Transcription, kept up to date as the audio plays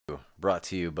brought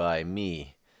to you by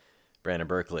me, Brandon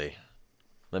Berkeley.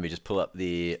 Let me just pull up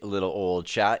the little old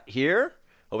chat here.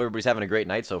 Hope everybody's having a great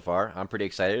night so far. I'm pretty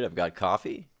excited. I've got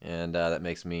coffee, and that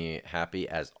makes me happy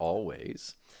as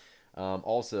always.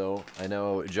 Also, I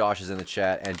know Josh is in the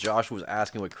chat, and Josh was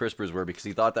asking what crispers were because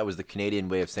he thought that was the Canadian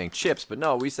way of saying chips, but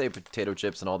no, we say potato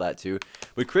chips and all that too.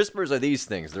 But crispers are these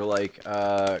things. They're like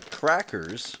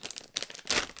crackers,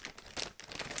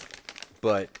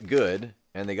 but good,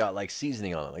 and they got like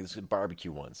seasoning on it, like this is a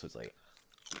barbecue one, so it's like,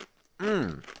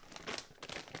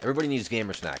 Everybody needs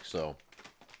gamer snacks, so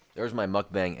there's my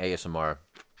mukbang ASMR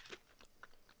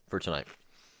for tonight.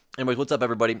 Anyways, what's up,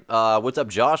 everybody? What's up,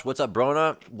 Josh? What's up,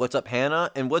 Brona? What's up,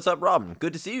 Hannah? And what's up, Robin?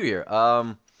 Good to see you here.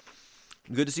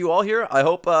 Good to see you all here. I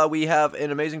hope we have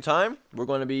an amazing time. We're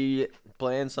going to be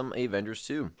playing some Avengers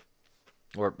 2.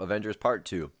 Or Avengers Part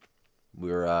 2.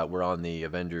 We're on the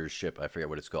Avengers ship. I forget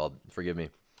what it's called. Forgive me.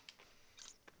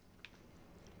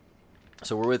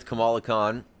 So we're with Kamala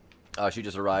Khan. She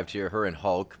just arrived here. Her and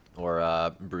Hulk.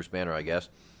 Or Bruce Banner, I guess.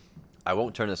 I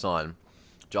won't turn this on.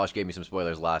 Josh gave me some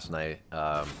spoilers last night,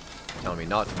 telling me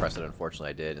not to press it. Unfortunately,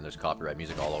 I did, and there's copyright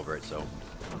music all over it, so...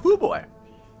 Whoo boy!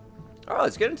 Alright,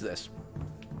 let's get into this.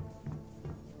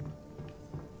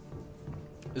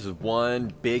 This is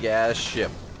one big-ass ship,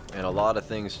 and a lot of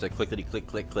things to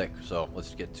clickety-click-click-click, so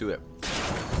let's get to it.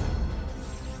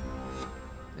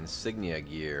 Insignia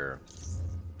gear.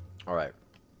 Alright.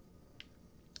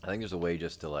 I think there's a way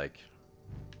just to, like...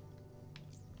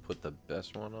 put the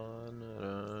best one on.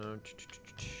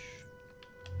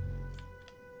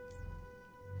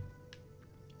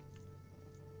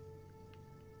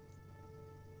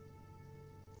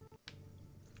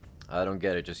 I don't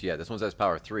get it just yet. This one says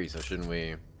power 3, so shouldn't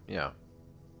we? Yeah.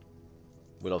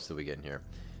 What else did we get in here?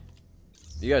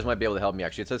 You guys might be able to help me.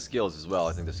 Actually, it says skills as well.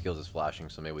 I think the skills is flashing,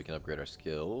 so maybe we can upgrade our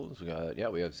skills. We got, yeah,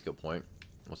 we have a skill point.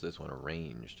 What's this one?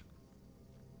 Arranged.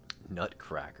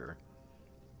 Nutcracker.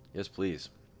 Yes, please.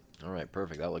 Alright,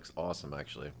 perfect. That looks awesome,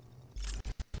 actually.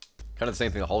 Kind of the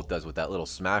same thing the Hulk does with that little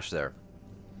smash there.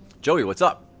 Joey, what's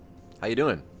up? How you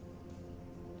doing?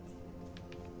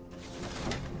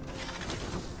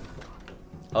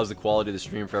 How's the quality of the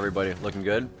stream for everybody? Looking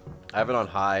good? I have it on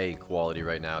high quality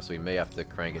right now, so we may have to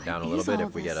crank it down a little bit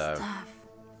if we get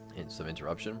some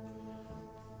interruption.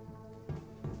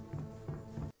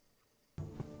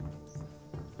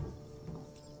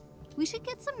 We should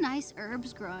get some nice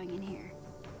herbs growing in here.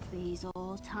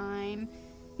 Basil, thyme,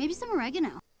 maybe some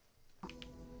oregano.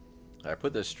 I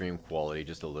put the stream quality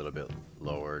just a little bit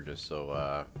lower, just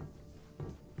so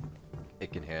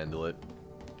it can handle it.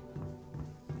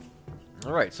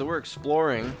 Alright, so we're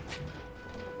exploring.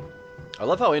 I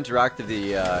love how interactive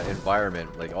the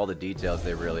environment, like all the details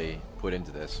they really put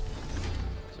into this.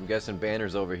 So I'm guessing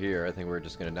Banner's over here. I think we're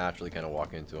just going to naturally kind of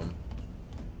walk into him.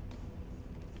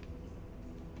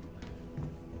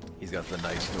 He's got the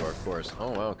nice door, of course.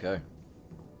 Oh, wow, okay.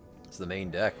 It's the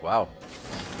main deck. Wow.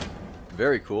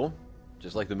 Very cool.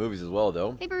 Just like the movies as well,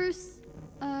 though. Hey, Bruce.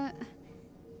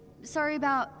 Sorry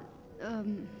about,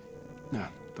 Nah,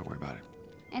 don't worry about it.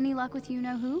 Any luck with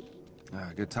you-know-who?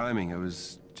 Good timing. I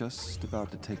was just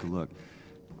about to take a look.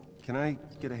 Can I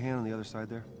get a hand on the other side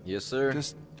there? Yes, sir.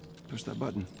 Just push that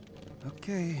button.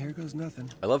 Okay, here goes nothing.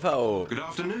 I love how... Good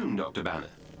afternoon, Dr. Banner.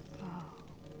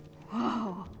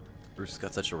 Whoa. Bruce has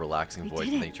got such a relaxing voice,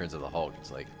 and then he turns to the Hulk.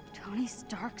 It's like... Tony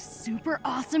Stark's super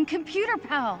awesome computer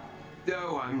pal.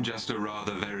 Oh, I'm just a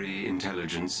rather very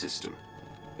intelligent system.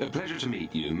 A pleasure to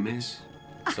meet you, miss.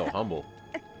 So humble.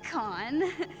 Con.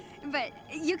 But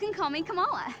you can call me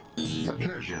Kamala. A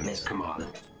pleasure, Miss Kamala.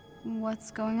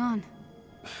 What's going on?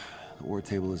 The war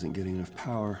table isn't getting enough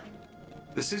power.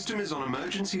 The system is on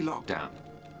emergency lockdown.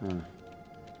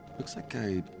 Looks like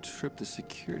I tripped the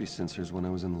security sensors when I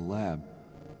was in the lab.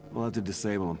 We'll have to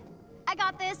disable them. I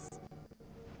got this.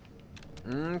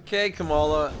 Okay,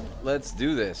 Kamala, let's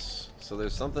do this. So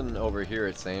there's something over here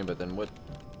it's saying, but then what?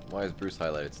 Why is Bruce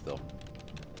highlighted still?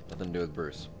 Nothing to do with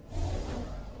Bruce.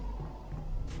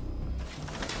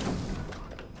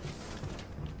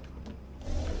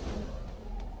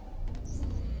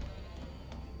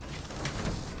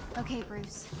 Okay,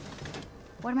 Bruce.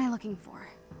 What am I looking for?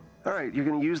 All right, you're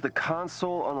gonna use the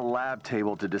console on the lab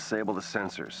table to disable the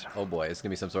sensors. Oh boy, it's gonna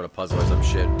be some sort of puzzle or some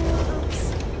shit.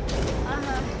 Oops.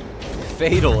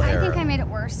 Fatal error. I think I made it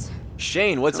worse.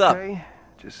 Shane, what's okay. up?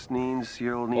 Just means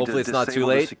you'll need Hopefully to it's not too disable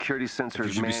late. the security sensors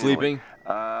You should be manually. sleeping.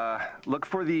 Look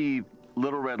for the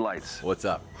little red lights. What's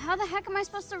up? How the heck am I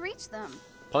supposed to reach them?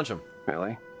 Punch him.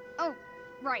 Really? Oh,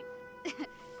 right.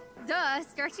 Duh,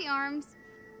 stretchy arms.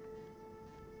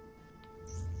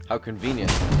 How convenient.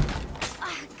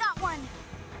 Got one.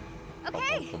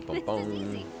 Okay, Bum, bum, bum, this is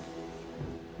bum. easy.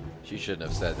 She shouldn't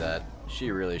have said that.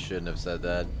 She really shouldn't have said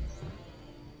that.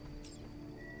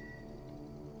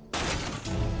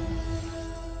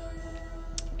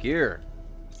 Gear.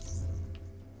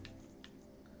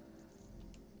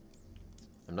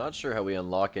 I'm not sure how we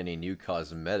unlock any new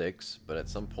cosmetics, but at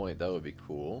some point that would be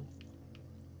cool.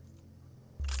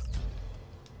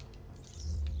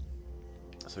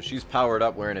 So she's powered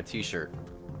up wearing a t-shirt.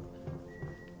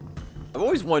 I've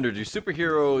always wondered, do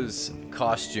superheroes'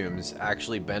 costumes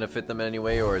actually benefit them in any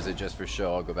way, or is it just for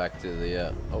show? I'll go back to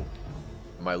the, oh.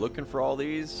 Am I looking for all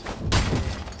these?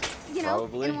 You know,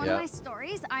 Probably, in one yeah. of my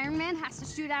stories, Iron Man has to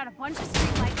shoot out a bunch of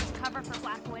streetlights to cover for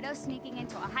Black Widow sneaking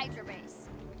into a Hydra base.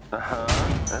 Uh-huh,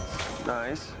 that's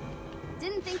nice.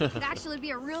 Didn't think it could actually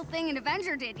be a real thing an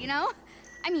Avenger did, you know?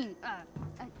 I mean,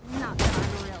 not that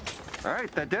I'm real. All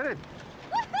right, that did it.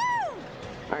 Woohoo!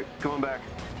 All right, going back.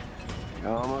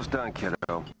 You're almost done,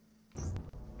 kiddo.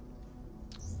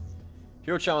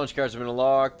 Hero challenge cards have been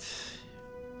unlocked.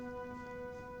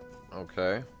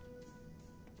 Okay.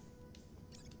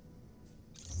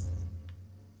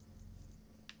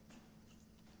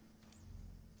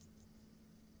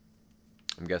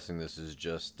 I'm guessing this is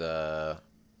just, oh,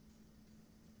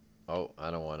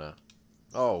 I don't wanna.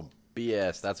 Oh,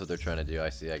 BS, that's what they're trying to do. I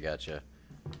see, I gotcha.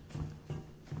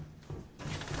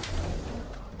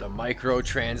 The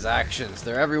microtransactions,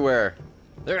 they're everywhere.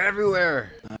 They're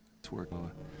everywhere. It's work.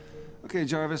 Okay,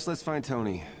 Jarvis, let's find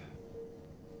Tony.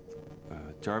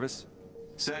 Jarvis?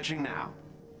 Searching now.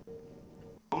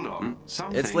 Hold on.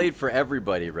 Something... It's late for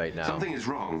everybody right now. Something is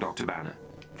wrong, Dr. Banner.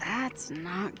 That's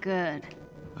not good.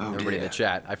 Oh, Everybody in the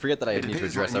chat. I forget that I It need to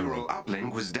appears address my everyone. neural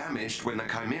uplink was damaged when the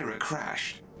Chimera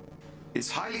crashed. It's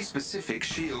highly specific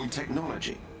shield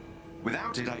technology.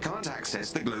 Without it, I can't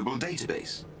access the global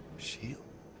database. Shield.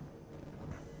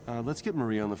 Let's get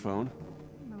Maria on the phone.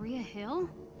 Maria Hill?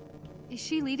 Is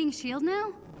she leading S.H.I.E.L.D.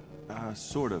 now?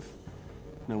 Sort of.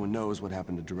 No one knows what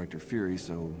happened to Director Fury,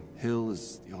 so Hill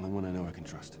is the only one I know I can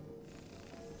trust.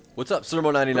 What's up,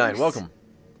 Sermo99? Welcome.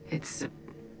 It's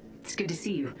good to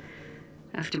see you.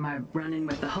 After my run-in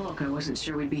with the Hulk, I wasn't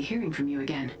sure we'd be hearing from you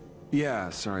again. Yeah,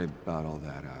 sorry about all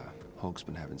that. Hulk's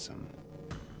been having some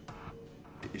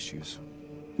issues.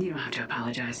 You don't have to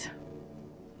apologize.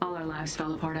 All our lives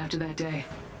fell apart after that day.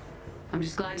 I'm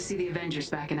just glad to see the Avengers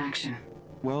back in action.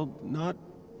 Well, not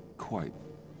quite.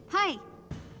 Hi,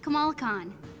 Kamala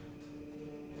Khan.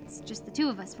 It's just the two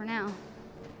of us for now.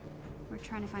 We're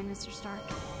trying to find Mr. Stark.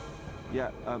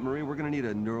 Yeah, Marie, we're gonna need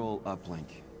a neural uplink.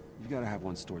 You gotta have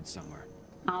one stored somewhere.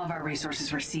 All of our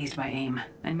resources were seized by AIM,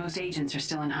 and most agents are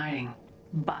still in hiding.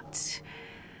 But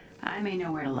I may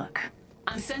know where to look.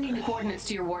 I'm sending the coordinates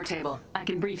to your war table. I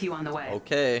can brief you on the way.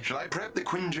 Okay. Shall I prep the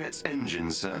Quinjet's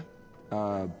engine, sir?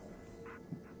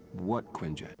 What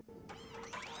Quinjet?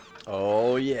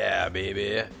 Oh, yeah,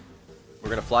 baby. We're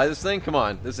gonna fly this thing? Come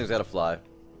on. This thing's gotta fly.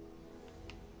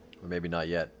 Or maybe not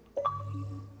yet.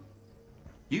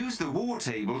 Use the war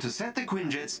table to set the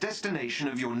Quinjet's destination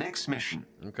of your next mission.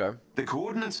 Okay. The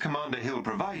coordinates Commander Hill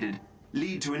provided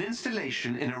lead to an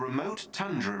installation in a remote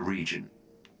tundra region.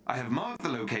 I have marked the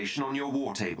location on your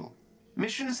war table.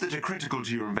 Missions that are critical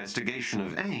to your investigation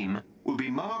of AIM will be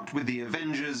marked with the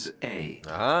Avengers A.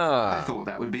 Ah. I thought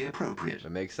that would be appropriate.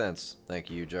 That makes sense. Thank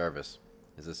you, Jarvis.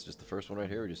 Is this just the first one right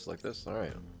here, or just like this?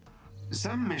 Alright.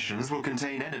 Some missions will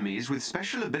contain enemies with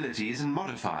special abilities and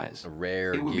modifiers. A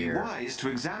rare It would gear. be wise to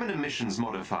examine a mission's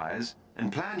modifiers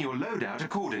and plan your loadout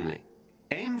accordingly.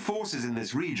 AIM forces in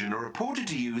this region are reported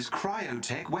to use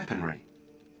cryotech weaponry.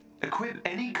 Equip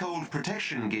any cold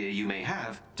protection gear you may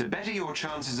have to better your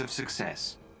chances of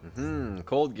success.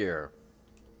 Cold gear.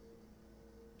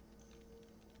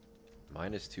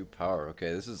 -2 power.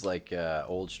 Okay, this is like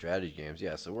old strategy games.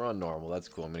 Yeah, so we're on normal. That's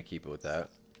cool. I'm gonna keep it with that.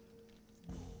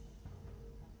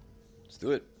 Let's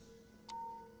do it.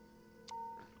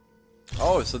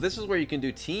 Oh, so this is where you can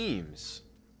do teams.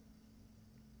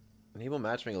 Enable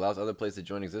matchmaking allows other players to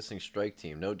join existing strike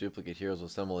team. No duplicate heroes will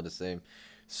assemble in the same.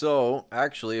 So,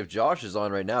 actually, if Josh is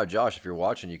on right now, Josh, if you're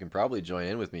watching, you can probably join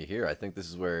in with me here. I think this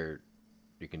is where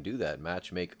you can do that.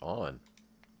 Matchmake on.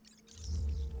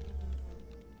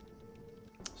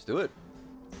 Let's do it.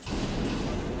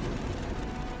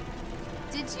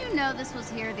 Did you know this was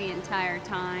here the entire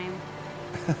time?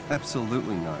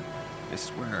 Absolutely not. I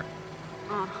swear.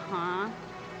 Uh-huh.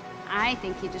 I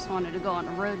think he just wanted to go on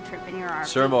a road trip in your RV.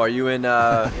 Sermo, are you in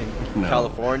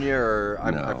California, or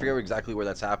I No. forget exactly where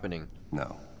that's happening?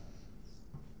 No.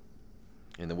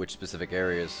 In which specific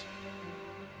areas?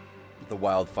 The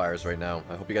wildfires right now.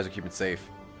 I hope you guys are keeping safe.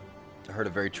 I heard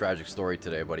a very tragic story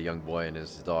today about a young boy and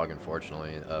his dog,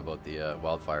 unfortunately, about the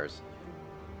wildfires.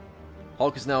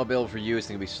 Hulk is now available for use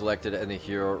and can be selected in the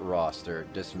hero roster.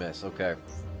 Dismiss. Okay.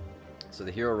 So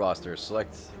the hero roster.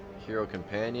 Select hero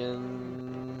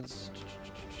companions.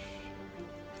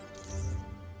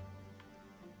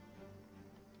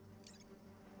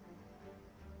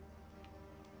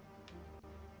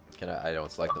 Can I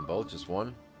don't select them both, just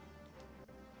one.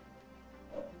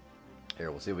 Here,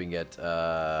 we'll see if we can get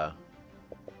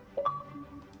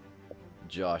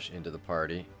Josh into the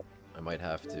party. I might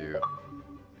have to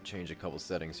change a couple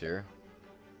settings here.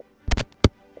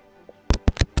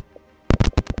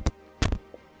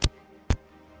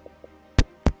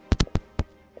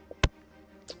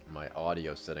 My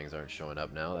audio settings aren't showing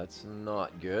up now. That's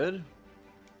not good.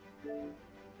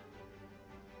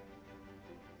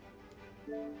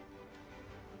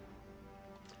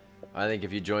 I think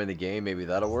if you join the game, maybe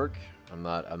that'll work. I'm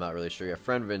not really sure. Yeah,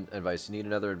 friend advice. Need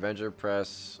another Avenger?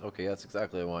 Press. Okay, that's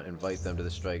exactly what I want. Invite them to the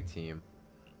strike team.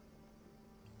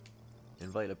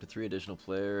 Invite up to 3 additional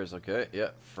players. Okay, yeah,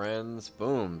 friends.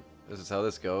 Boom. This is how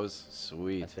this goes.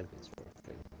 Sweet. I think it's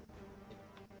working.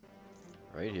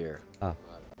 Right here. Ah.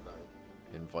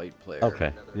 Invite player.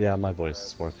 Okay. Yeah, my voice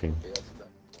is working.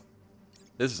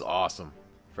 This is awesome.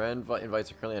 Friend invites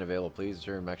are currently unavailable. Please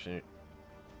ensure action.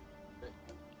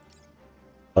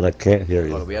 But I can't hear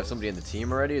you. Oh, do we have somebody in the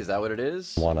team already? Is that what it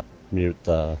is? I want to mute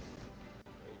the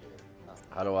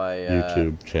How do I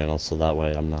YouTube channel so that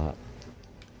way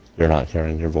you're not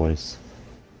hearing your voice.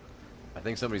 I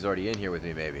think somebody's already in here with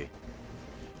me, maybe.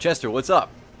 Chester, what's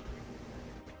up?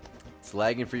 It's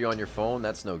lagging for you on your phone?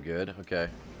 That's no good. Okay.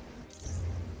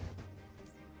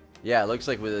 Yeah, it looks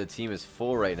like the team is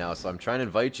full right now, so I'm trying to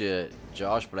invite you,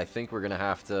 Josh, but I think we're going to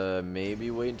have to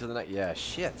maybe wait until the night. Yeah,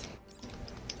 shit.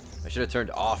 I should have turned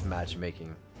off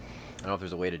matchmaking. I don't know if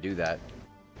there's a way to do that.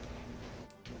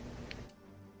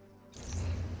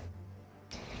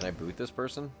 Can I boot this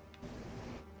person?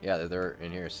 Yeah, they're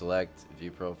in here. Select, view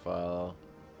profile.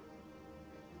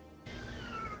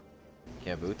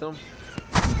 Can't boot them?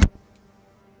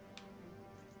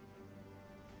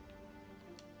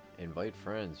 Invite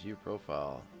friends, view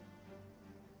profile.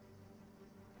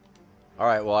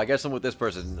 Alright, well, I guess I'm with this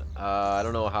person. I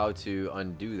don't know how to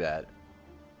undo that.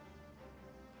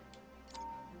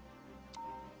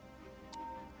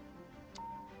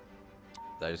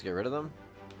 Did I just get rid of them?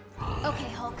 Okay,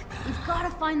 Hulk, we've got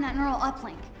to find that neural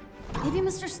uplink. Maybe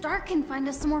Mr. Stark can find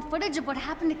us some more footage of what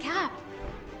happened to Cap.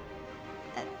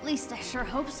 At least I sure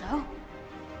hope so.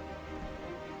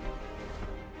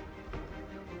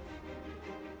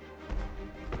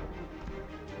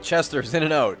 Chester's in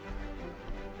and out.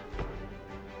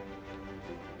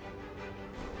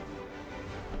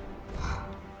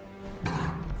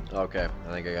 Okay,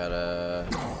 I think I gotta...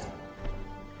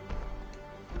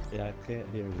 Yeah, I can't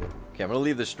hear you. Okay, I'm gonna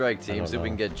leave the strike team, see if we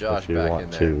can get Josh if you back want in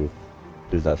there. to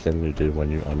do that thing you do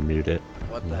when you unmute it.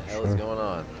 What I'm the not hell sure. is going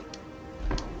on?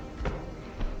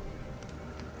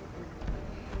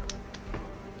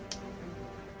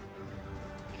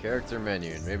 Character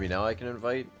menu. Maybe now I can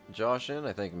invite Josh in?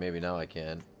 I think maybe now I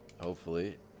can.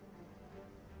 Hopefully.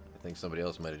 I think somebody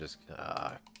else might have just...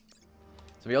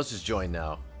 somebody else just joined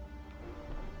now.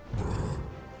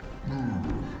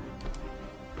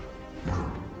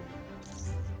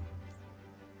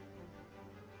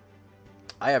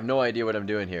 I have no idea what I'm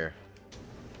doing here.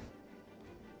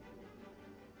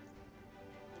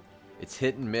 It's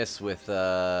hit and miss with,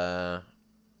 I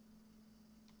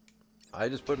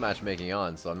just put matchmaking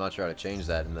on, so I'm not sure how to change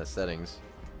that in the settings.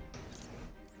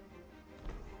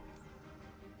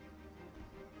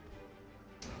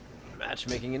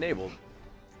 Matchmaking enabled.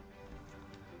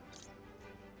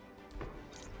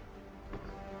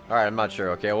 Alright, I'm not sure.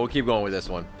 Okay, we'll keep going with this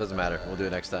one. Doesn't matter. We'll do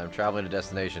it next time. Traveling to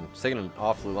destination. It's taking an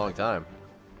awfully long time.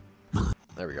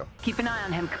 There we go. Keep an eye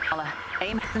on him, Kamala.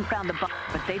 AIM hasn't found the bomb,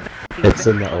 but they've... It's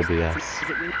in the OBS.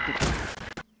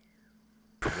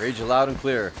 Read you loud and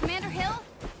clear. Commander Hill?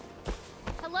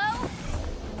 Hello?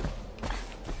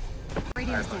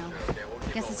 Radio's down.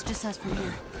 Guess it's just us from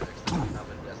here.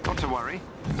 Not to worry.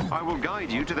 I will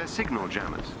guide you to their signal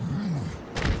jammers.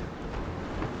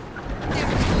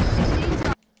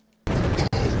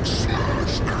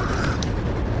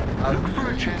 Look for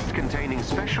a chest containing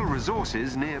special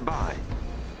resources nearby.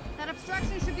 That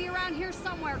obstruction should be around here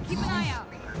somewhere. Keep an eye out.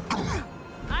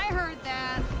 I heard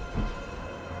that.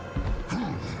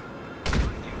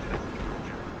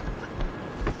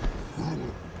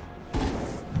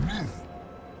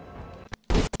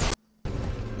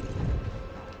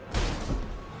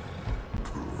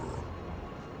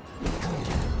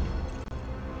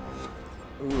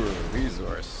 Ooh,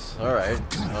 resource. Alright.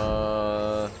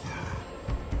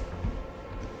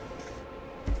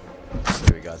 So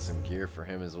we got some gear for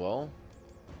him as well.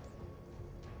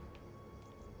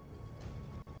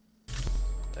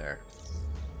 There.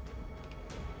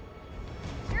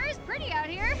 Sure is pretty out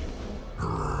here.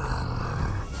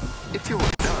 If you're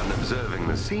done observing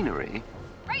the scenery,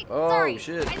 Right, Oh, sorry.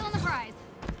 shit. Eyes on the prize.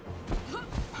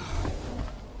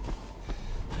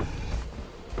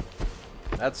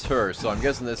 That's her, so I'm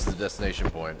guessing this is the destination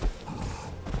point.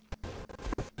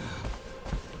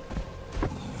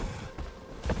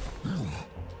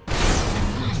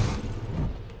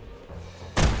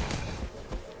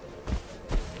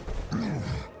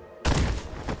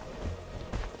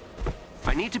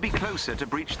 I need to be closer to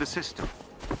breach the system.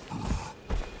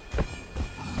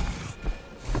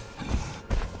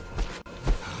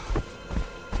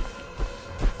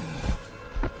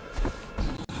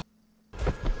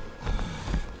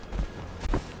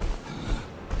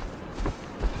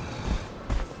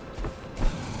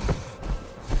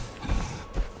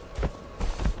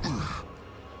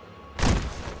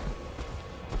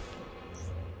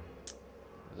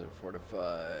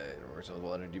 Fortified.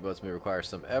 Reversible energy boats may require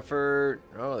some effort.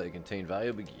 Oh, they contain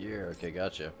valuable gear. Okay,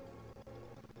 gotcha.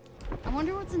 I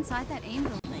wonder what's inside that AIM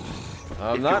building.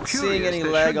 I'm If not you're seeing curious, any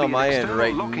there lag should be on an my end external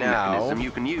right locking now. mechanism you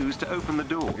can use to open the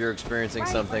door. If you're experiencing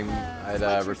Right, something, like I'd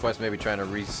the switch or request maybe trying to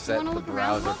reset wanna the look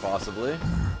around, browser Bob? possibly.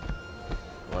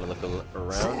 Want to look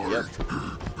around? Yep.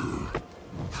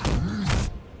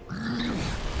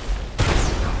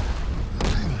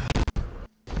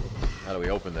 How do we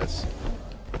open this?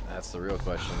 That's the real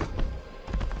question.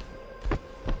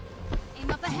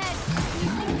 Aim up ahead. Can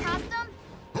you think past them?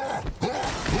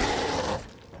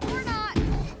 Or not.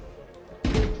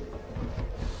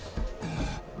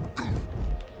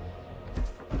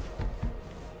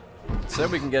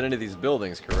 Said we can get into these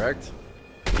buildings, correct?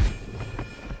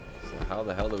 So how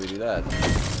the hell do we do that?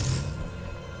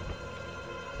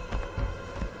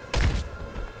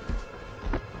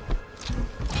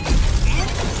 And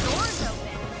the door's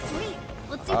open. Sweet.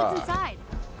 Let's see what's inside.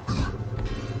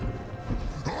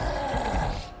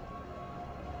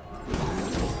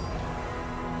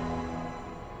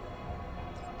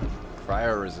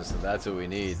 Cryo resistant, that's what we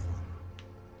need.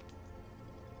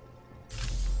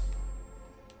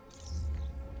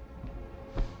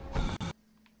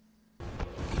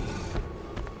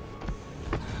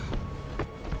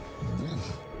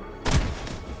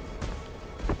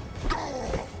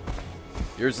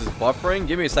 Yours is buffering?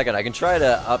 Give me a second. I can try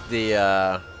to up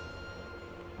the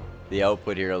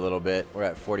output here a little bit. We're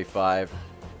at 45.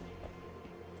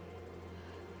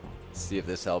 Let's see if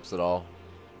this helps at all.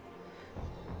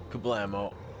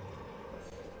 Kablamo.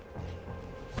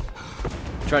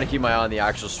 Trying to keep my eye on the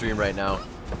actual stream right now.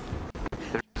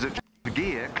 There's a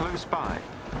gear close by.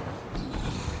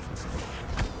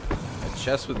 A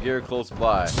chest with gear close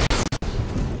by.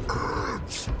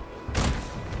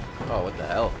 Oh, what the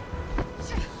hell?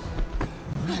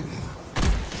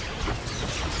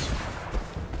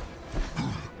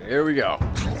 Here we go.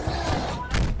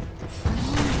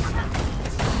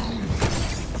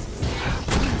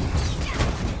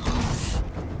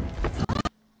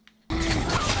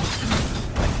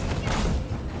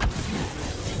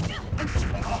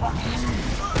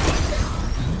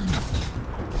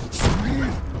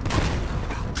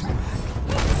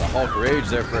 The Hulk rage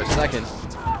there for a second.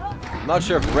 I'm not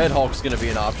sure if Red Hulk's gonna be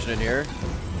an option in here.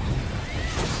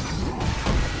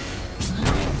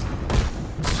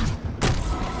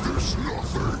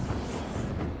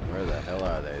 Where the hell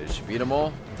are they? Did she beat them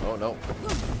all? Oh no.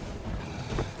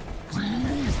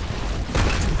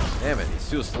 Damn it, he's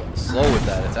too slow with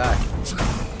that attack.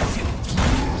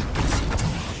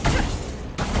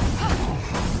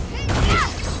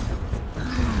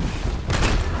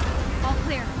 All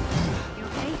clear. You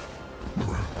okay?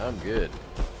 I'm good.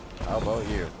 How about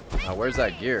you? Now, where's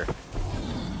that gear?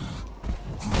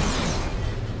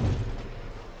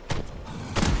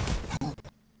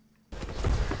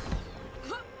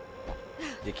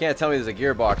 You can't tell me there's a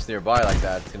gearbox nearby like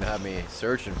that. It's gonna have me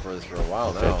searching for this for a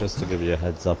while now. Okay, just to give you a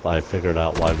heads up, I figured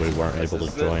out why we weren't able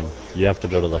to join. You have to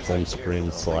go to the home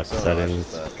screen, select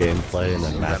settings, gameplay, and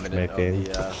then matchmaking,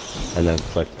 and then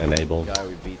click enable,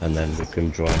 and then we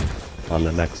can join on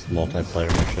the next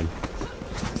multiplayer mission.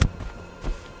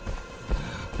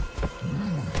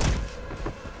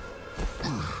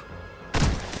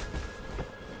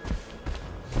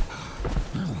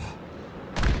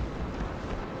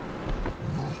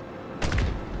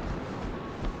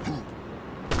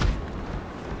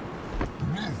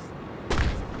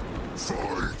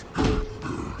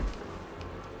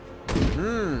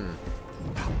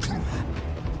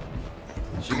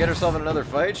 Did she get herself in another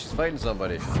fight? She's fighting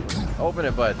somebody. Open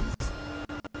it, bud.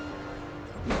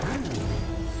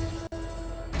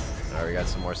 Alright, we got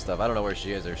some more stuff. I don't know where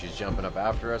she is, or she's jumping up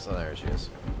after us. Oh, there she is.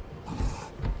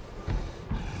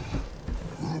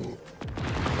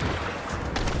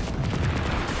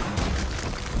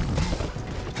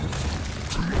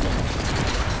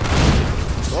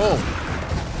 Oh!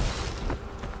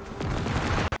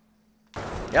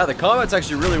 Yeah, the combat's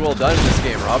actually really well done in this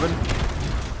game, Robin.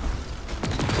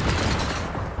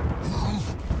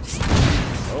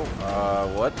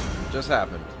 Oh, what just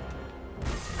happened?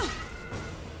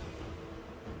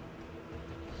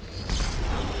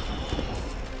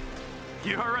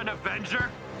 You're an Avenger?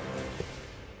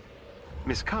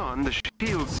 Miss Khan, the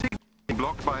shield signal is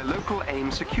blocked by a local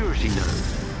AIM security node.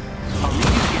 I'll need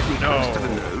you to get me close to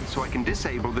the node so I can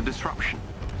disable the disruption.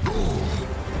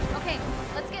 Okay,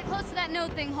 let's get close to that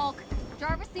node thing, Hulk.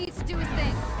 Jarvis needs to do his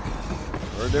thing.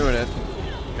 We're doing it.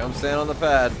 Come stand on the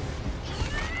pad.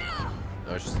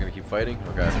 Oh, she's gonna keep fighting?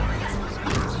 Okay.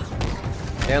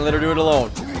 Can't let her do it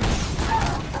alone.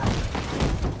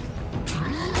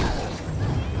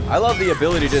 I love the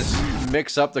ability to just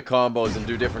mix up the combos and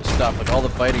do different stuff, like all the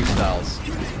fighting styles.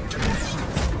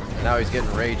 And now he's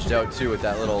getting raged out too with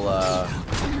that little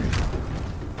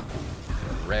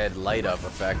red light up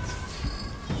effect.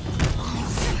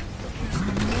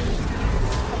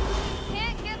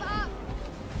 Can't give up.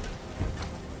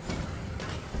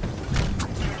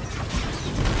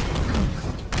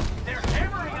 They're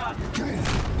hammering us!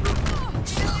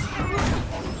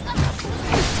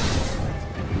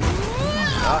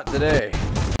 Not today.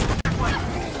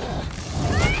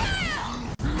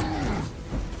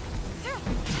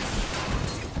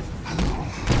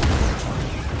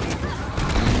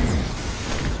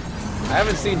 I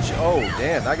haven't seen. Oh,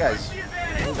 damn, that guy's.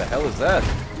 What the hell is that?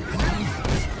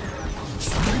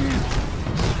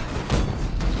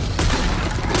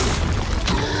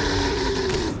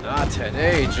 Not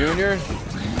today, Junior.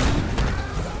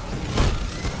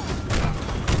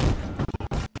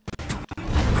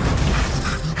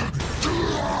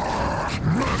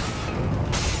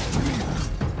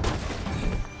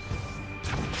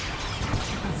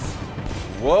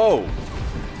 Whoa.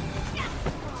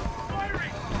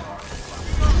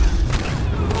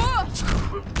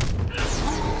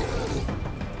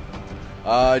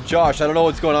 Josh, I don't know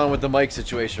what's going on with the mic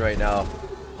situation right now.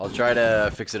 I'll try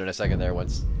to fix it in a second there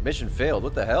once. Mission failed.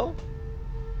 What the hell?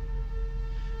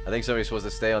 I think somebody's supposed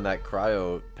to stay on that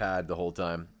cryo pad the whole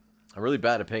time. I'm really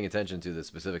bad at paying attention to the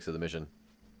specifics of the mission.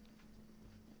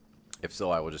 If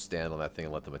so, I will just stand on that thing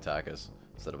and let them attack us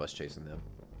instead of us chasing them.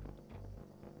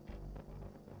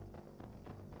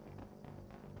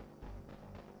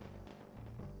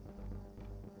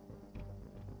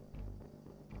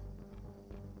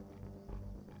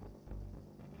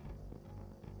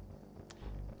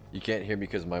 You can't hear me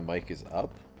because my mic is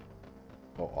up?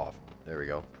 Oh, off. There we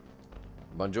go.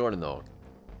 Buongiorno.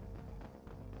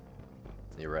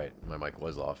 You're right. My mic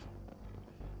was off.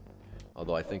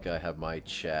 Although I think I have my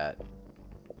chat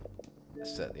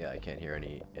set. Yeah, I can't hear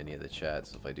any of the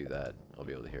chats. So if I do that, I'll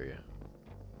be able to hear you.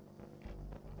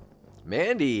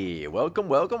 Mandy! Welcome,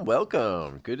 welcome,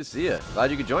 welcome. Good to see you. Glad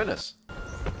you could join us.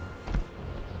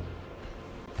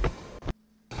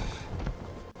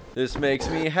 This makes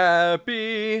me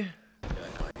happy.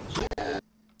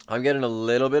 I'm getting a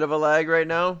little bit of a lag right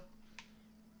now.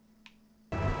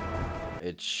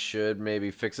 It should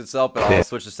maybe fix itself, but I'll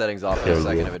switch the settings off in a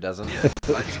second if it doesn't.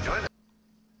 Glad you could join us.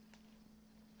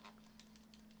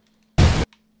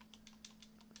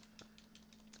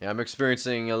 Yeah, I'm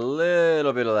experiencing a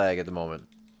little bit of lag at the moment.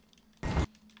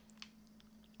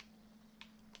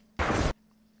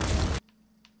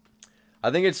 I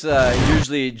think it's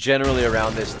usually generally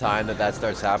around this time that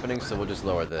starts happening, so we'll just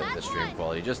lower the stream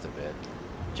quality just a bit.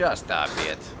 Just a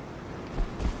bit.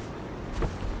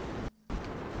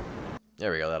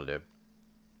 There we go, that'll do.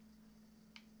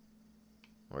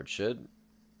 Or it should.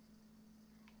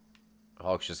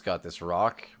 Hulk's just got this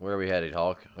rock. Where are we headed,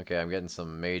 Hulk? Okay, I'm getting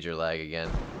some major lag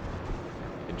again.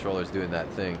 Controller's doing that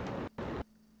thing.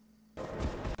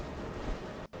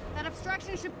 That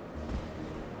obstruction should...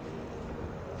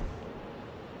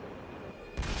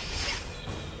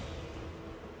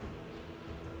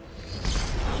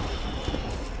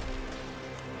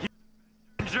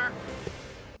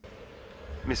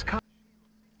 Miss Khan.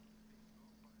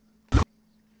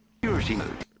 Security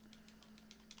mode.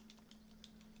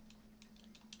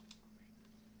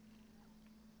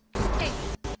 Hey,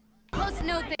 close to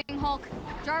node thing, Hulk.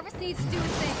 Jarvis needs to do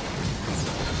his thing.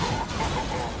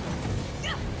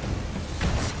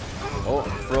 Oh,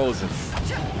 I'm frozen.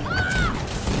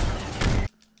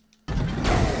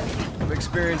 I'm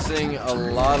experiencing a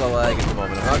lot of lag at the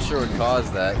moment. I'm not sure what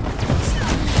caused that.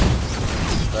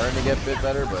 Starting to get a bit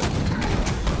better, but...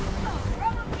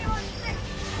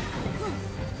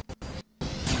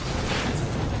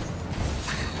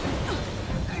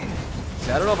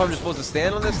 I don't know if I'm just supposed to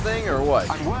stand on this thing or what.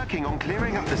 I'm working on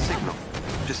clearing up the signal.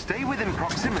 Just stay within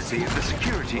proximity of the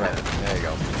security Right, node. there you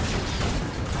go.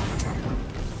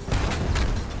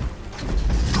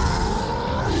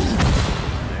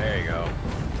 There you go.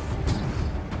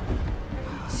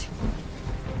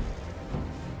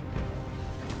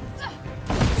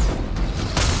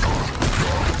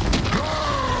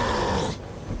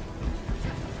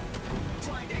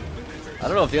 I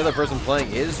don't know if the other person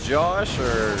playing is Josh,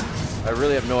 or I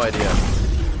really have no idea.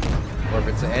 Or if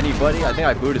it's anybody. I think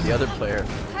I booted the other player.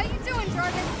 How you doing,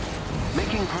 Jarvis?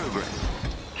 Making progress.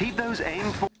 Keep those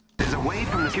aim forces away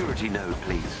from the security node,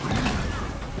 please.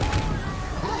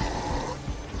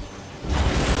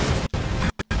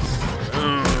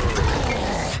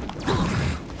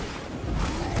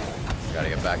 Gotta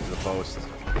get back to the post.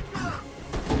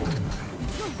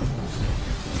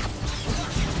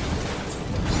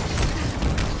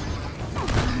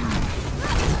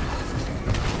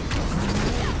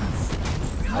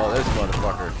 Oh, this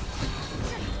motherfucker.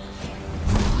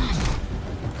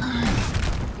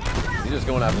 He's just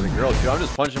going after the girl, too. I'm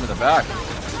just punching him in the back.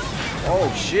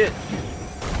 Oh, shit.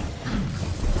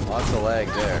 Lots of lag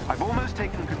there. I've almost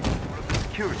taken control of the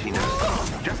security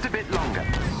node. Just a bit longer.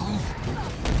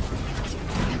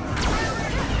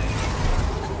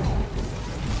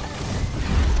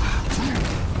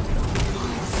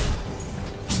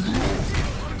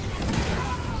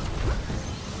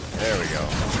 There we go.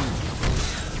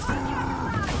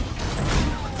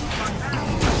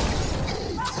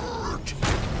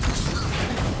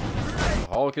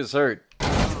 Hulk is hurt.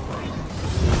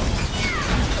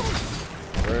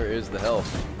 Where is the health?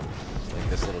 Like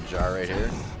this little jar right here.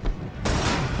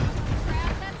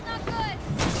 That's not good.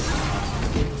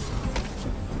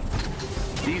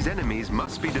 These enemies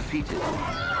must be defeated.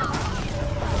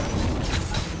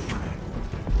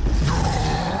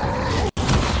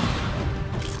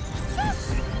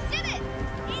 Did it!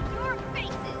 In your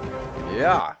faces!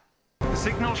 Yeah. The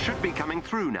signal should be coming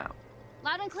through now.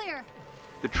 Loud and clear.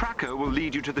 The tracker will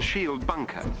lead you to the shield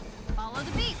bunker. Follow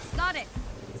the beats. Got it.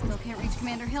 Still can't reach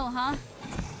Commander Hill, huh?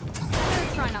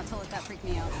 Better try not to let that freak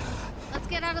me out. Let's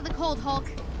get out of the cold, Hulk.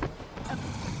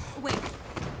 Wait.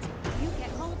 You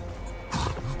get cold?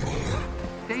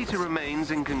 Data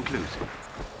remains inconclusive.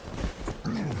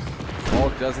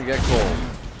 Hulk doesn't get cold.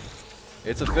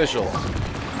 It's official.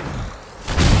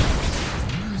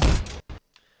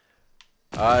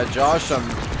 Josh,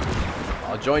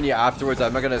 I'll join you afterwards.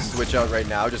 I'm not gonna switch out right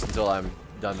now, just until I'm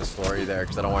done the story there,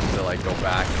 because I don't want to like go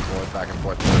back and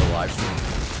forth through the live stream.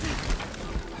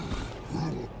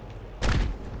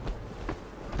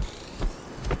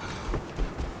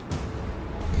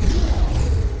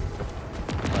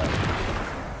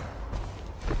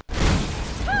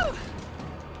 Woo!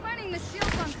 Finding the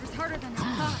shield bunker is harder than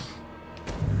I thought.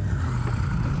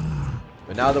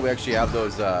 But now that we actually have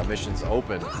those missions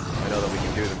open, I know that we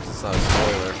can do them because it's not a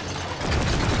spoiler.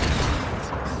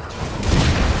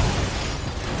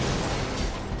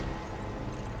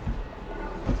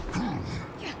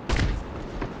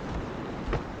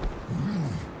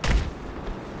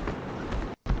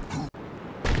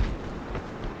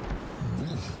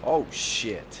 Oh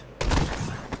shit.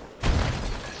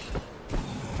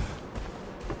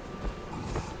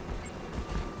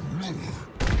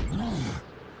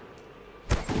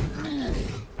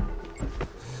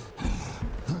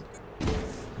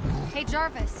 Hey,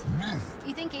 Jarvis.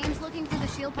 You think AIM's looking for the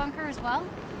shield bunker as well?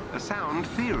 A sound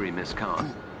theory, Miss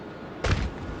Khan.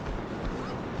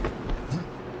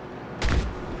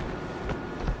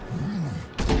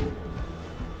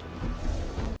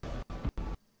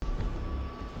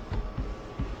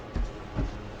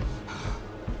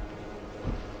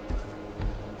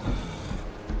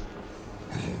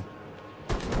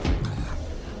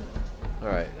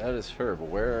 Alright, that is her, but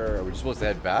where are we supposed to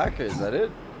head back? Is that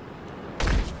it?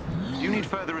 Do you need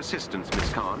further assistance,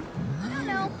 Miss Khan? I don't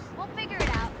know. We'll figure it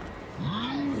out.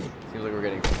 Seems like we're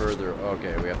getting further.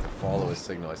 Okay, we have to follow a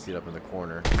signal. I see it up in the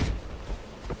corner.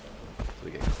 So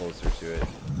we get closer to it.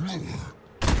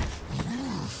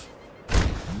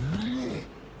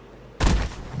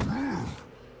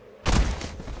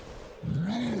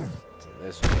 It's in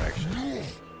this direction.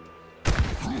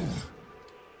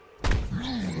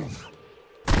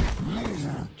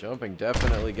 Jumping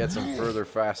definitely gets him further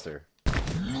faster.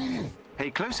 Pay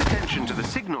close attention to the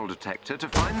signal detector to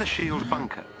find the shield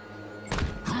bunker.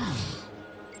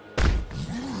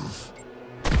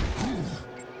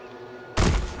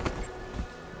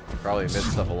 Probably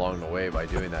missed stuff along the way by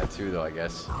doing that too, though, I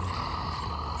guess.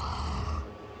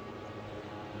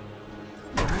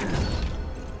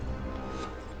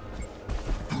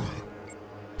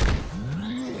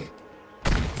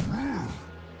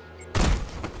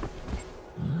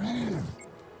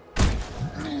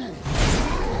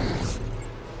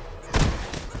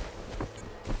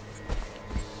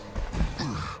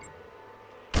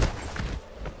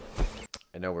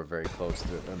 know we're very close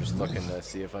to it. I'm just looking to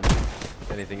see if I'm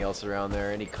anything else around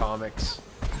there. Any comics?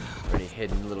 Or any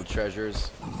hidden little treasures?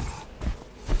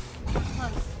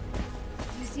 Close.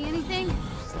 Do you see anything?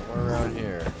 Somewhere around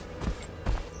here.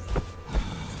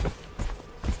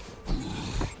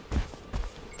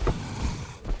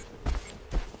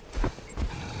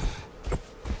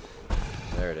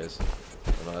 There it is.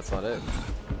 Oh, no, that's not it.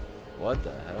 What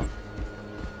the hell?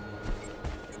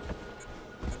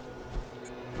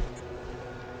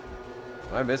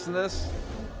 Am I missing this?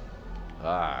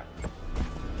 Ah.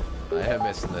 I am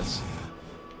missing this.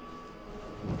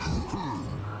 I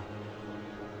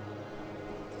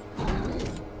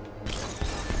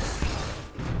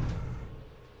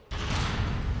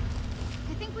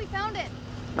think we found it.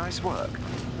 Nice work.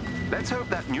 Let's hope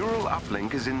that neural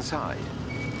uplink is inside.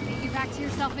 Get you back to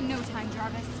yourself in no time,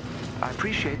 Jarvis. I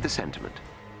appreciate the sentiment.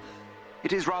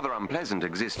 It is rather unpleasant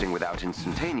existing without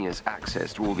instantaneous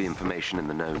access to all the information in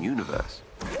the known universe.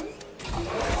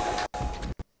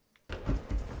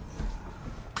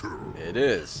 It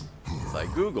is. It's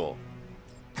like Google.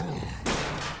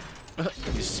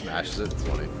 He smashes it. It's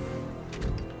funny.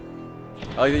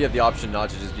 I like that you have the option not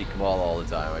to just be Kamal all the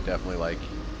time. I definitely like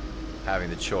having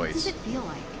the What does choice. it feel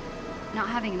like? Not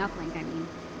having an uplink, I mean.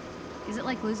 Is it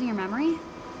like losing your memory?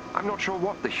 I'm not sure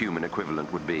what the human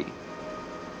equivalent would be.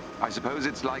 I suppose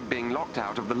it's like being locked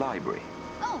out of the library.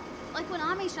 Oh, like when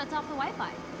Ami shuts off the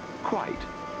Wi-Fi. Quite.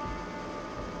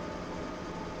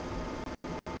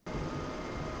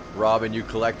 Robin, you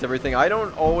collect everything. I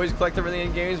don't always collect everything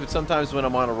in games, but sometimes when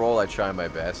I'm on a roll, I try my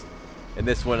best. And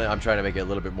this one, I'm trying to make it a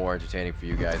little bit more entertaining for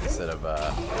you guys instead of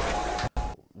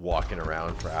walking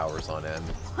around for hours on end.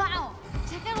 Wow!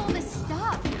 Check out all this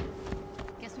stuff.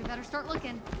 Guess we better start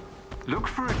looking. Look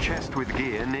for a chest with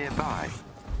gear nearby.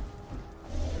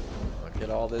 Look at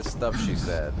all this stuff she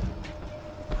said.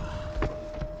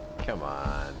 Come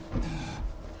on.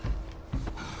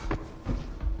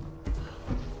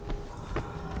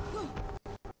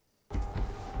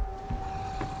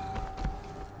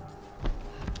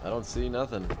 I don't see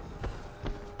nothing.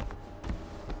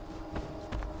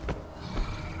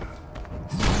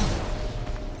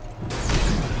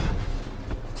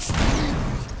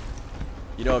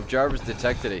 You know, if Jarvis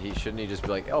detected it, shouldn't he just be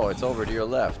like, oh, it's over to your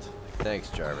left.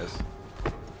 Thanks, Jarvis.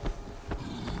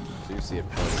 Do you see it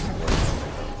pointing towards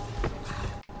something, though?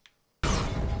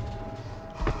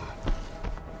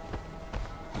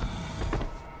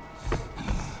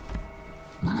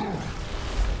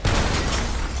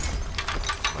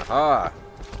 Aha!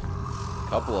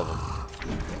 Couple of them.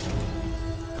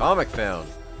 Comic found.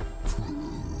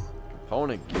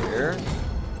 Component gear.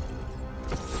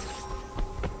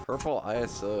 Purple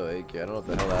ISO 8K. I don't know what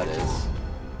the hell that is.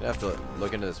 You have to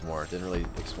look into this more. It didn't really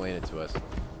explain it to us.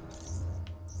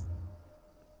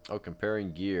 Oh,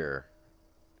 comparing gear.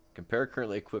 Compare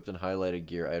currently equipped and highlighted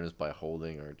gear items by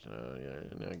holding or...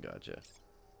 yeah, I gotcha.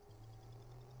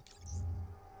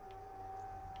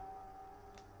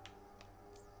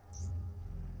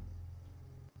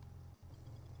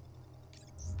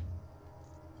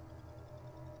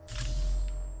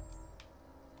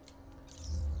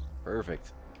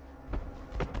 Perfect.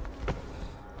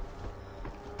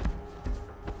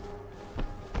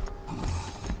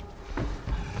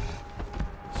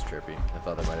 It's trippy. I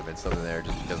thought there might have been something there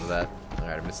just because of that.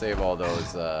 Alright, I'm gonna save all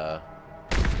those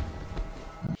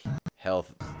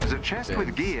health. There's a chest things.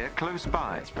 with gear close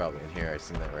by. It's probably in here. I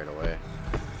seen that right away.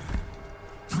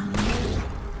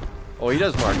 Oh, he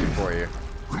does mark it for you.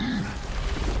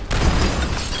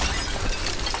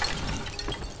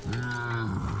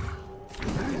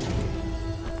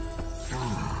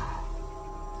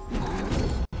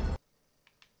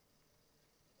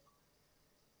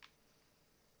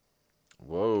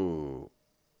 Whoa.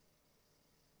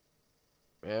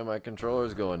 Man, my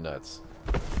controller's going nuts.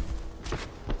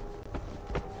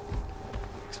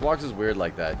 Xbox is weird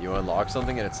like that. You unlock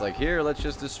something and it's like, here, let's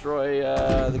just destroy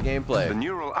the gameplay. The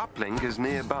neural uplink is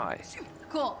nearby.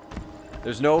 Cool.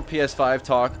 There's no PS5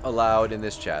 talk allowed in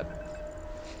this chat.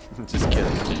 Just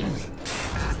kidding.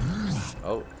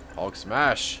 Oh, Hulk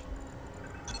smash.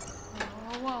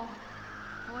 Whoa, whoa.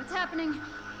 What's happening?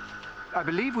 I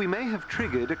believe we may have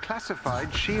triggered a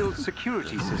classified shield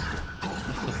security system.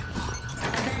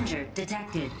 Avenger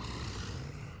detected.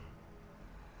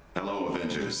 Hello,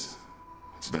 Avengers.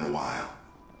 It's been a while.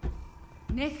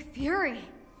 Nick Fury.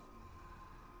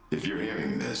 If you're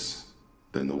hearing this,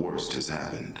 then the worst has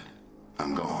happened.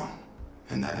 I'm gone,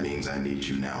 and that means I need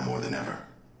you now more than ever.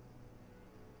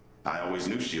 I always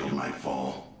knew S.H.I.E.L.D. might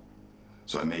fall,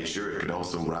 so I made sure it could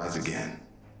also rise again.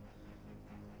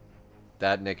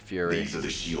 That Nick Fury. These are the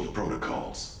S.H.I.E.L.D.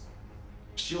 protocols.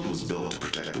 S.H.I.E.L.D. was built to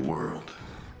protect the world.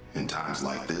 In times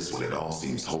like this, when it all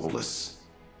seems hopeless,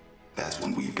 that's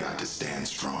when we've got to stand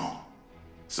strong.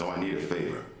 So I need a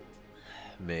favor.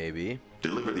 Maybe.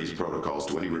 Deliver these protocols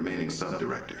to any remaining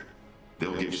sub-director.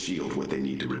 They'll give S.H.I.E.L.D. what they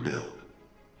need to rebuild.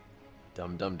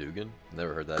 Dum Dum Dugan?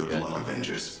 Never heard that Good guy. luck,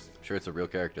 Avengers. I'm sure it's a real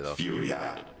character, though. Fury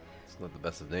out. It's not the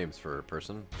best of names for a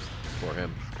person. For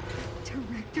him.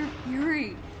 Director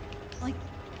Fury. Like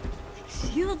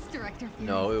S.H.I.E.L.D.'s Director Fury.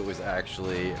 No, it was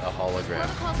actually a hologram.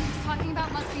 Protocols he was talking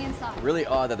about must be inside. Really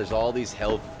odd that there's all these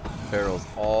health barrels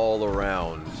all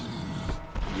around,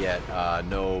 yet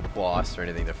no boss or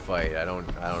anything to fight. I don't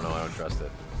know. I don't trust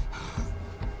it.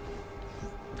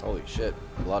 Holy shit!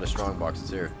 A lot of strong boxes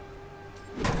here.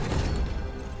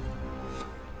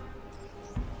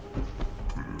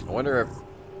 I wonder if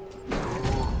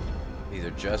these are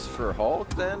just for Hulk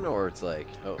then, or it's like,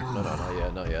 oh no, not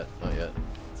yet, not yet, not yet.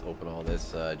 Let's open all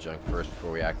this junk first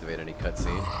before we activate any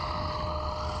cutscene.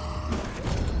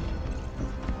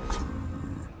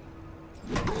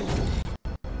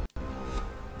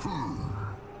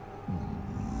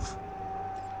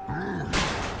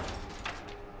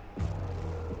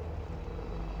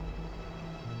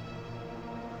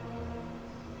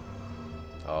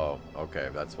 Oh, okay,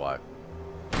 that's why.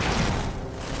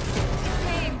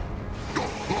 Hey,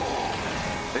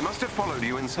 They must have followed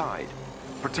you inside.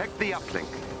 Protect the uplink.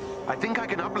 I think I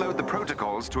can upload the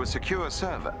protocols to a secure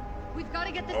server. we've got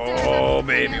to get this Oh,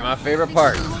 baby, my favorite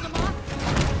part.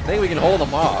 I think we can hold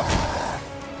them off.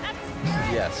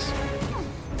 Yes.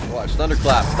 Watch,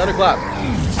 thunderclap, thunderclap.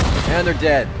 And they're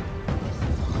dead.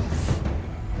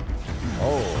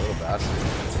 Oh, little bastard.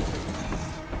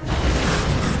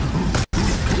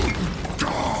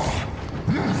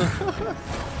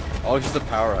 Oh, it's just a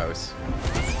powerhouse.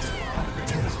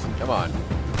 Come on.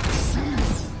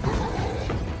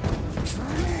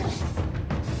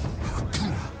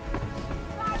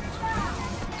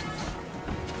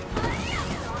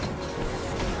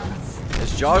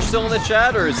 Is Josh still in the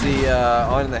chat, or is he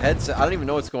on the headset? I don't even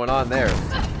know what's going on there.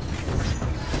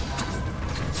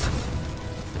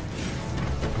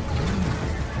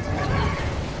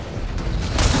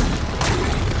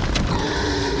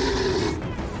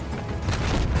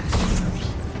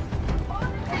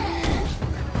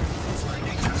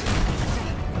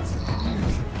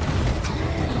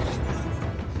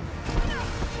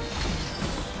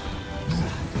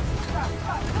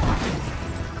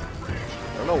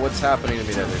 I don't know what's happening to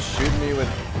me there. They're shooting me with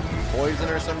poison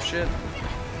or some shit.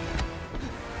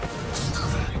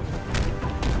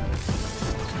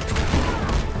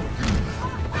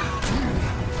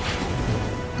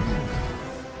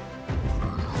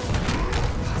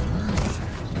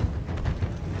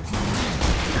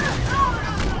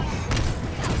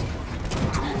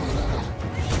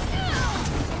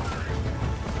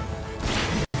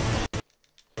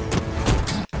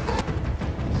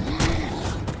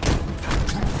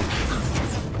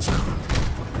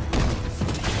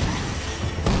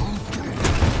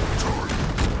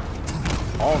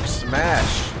 Hulk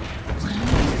smash!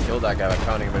 Killed that guy by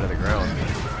pounding him into the ground.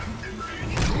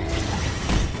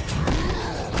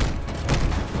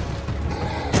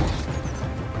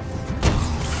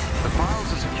 The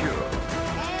files are secure.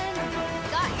 And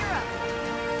got your up.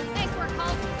 Nice work,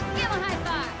 Hulk. Give him a high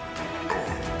five.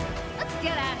 Let's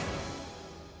get at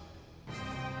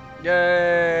it.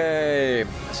 Yay!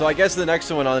 So I guess the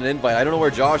next one on an invite, I don't know where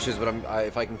Josh is, but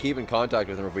if I can keep in contact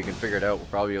with him, if we can figure it out, we'll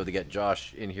probably be able to get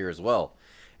Josh in here as well.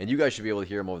 And you guys should be able to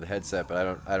hear him over the headset,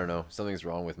 but I don't know. Something's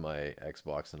wrong with my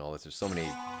Xbox and all this. There's so many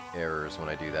errors when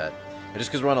I do that. And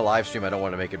just because we're on a live stream, I don't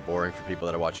want to make it boring for people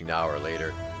that are watching now or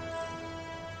later.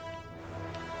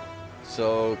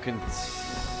 So, can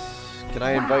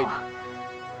I invite... Wow.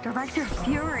 Director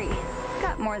Fury.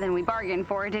 Got more than we bargained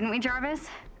for, didn't we, Jarvis?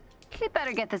 We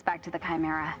better get this back to the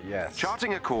Chimera. Yes.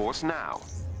 Charting a course now.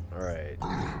 Alright.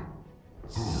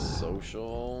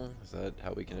 Social. Is that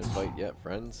how we can invite yet,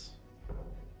 friends?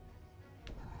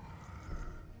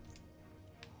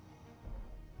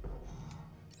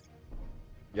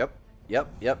 Yep.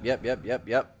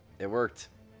 It worked.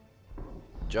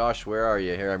 Josh, where are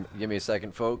you? Here, give me a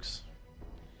second, folks.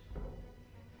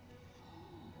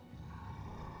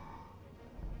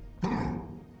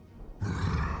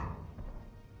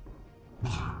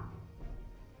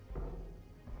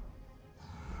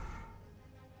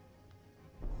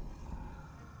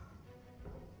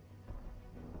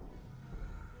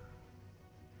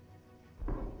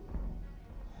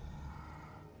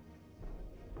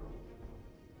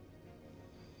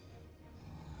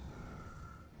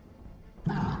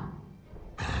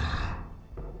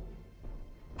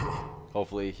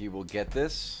 Hopefully he will get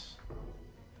this.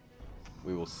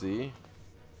 We will see.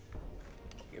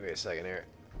 Give me a second here.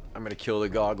 I'm gonna kill the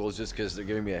goggles just because they're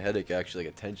giving me a headache, actually,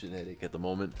 like a tension headache at the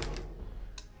moment.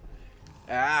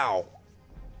 Ow!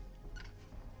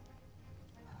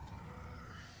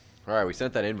 Alright, we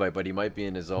sent that invite, but he might be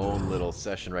in his own little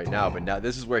session right now. But now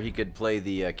this is where he could play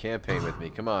the campaign with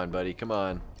me. Come on, buddy, come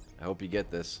on. I hope you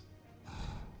get this.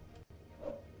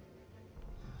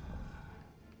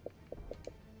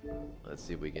 Let's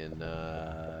see if we can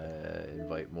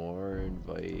invite more.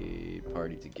 Invite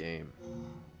party to game.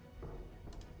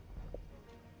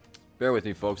 Bear with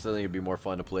me, folks. I think it'd be more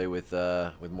fun to play with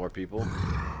more people.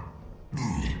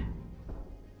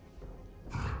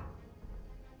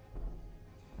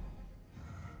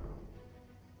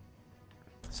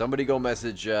 Somebody go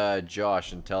message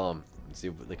Josh and tell him and see,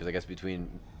 because I guess between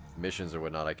missions or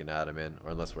whatnot I can add him in, or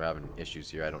unless we're having issues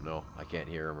here, I don't know. I can't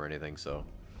hear him or anything, so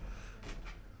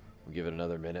we'll give it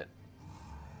another minute.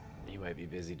 He might be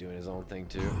busy doing his own thing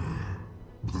too.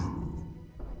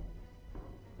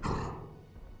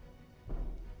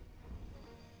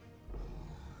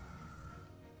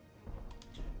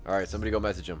 Alright, somebody go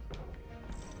message him.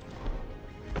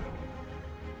 I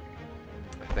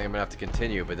think I'm gonna have to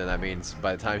continue, but then that means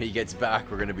by the time he gets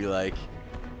back, we're gonna be like,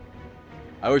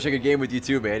 I wish I could game with you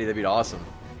too, Mandy. That'd be awesome.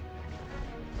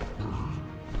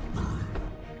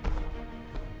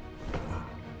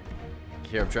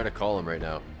 Here, I'm trying to call him right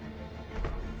now.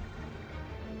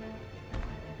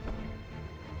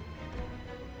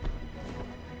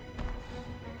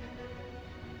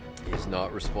 He's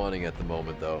not responding at the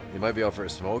moment, though. He might be out for a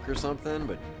smoke or something,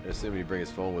 but I assume he'd bring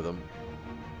his phone with him.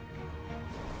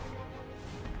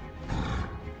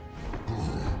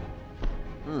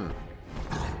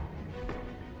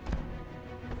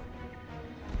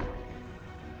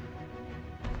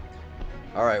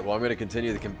 Alright, well, I'm going to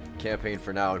continue the campaign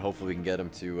for now, and hopefully we can get him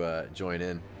to join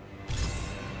in.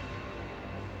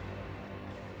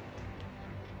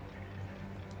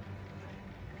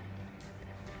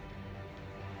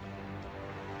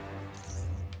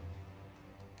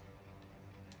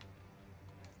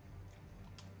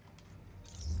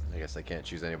 I guess I can't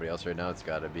choose anybody else right now. It's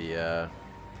got to be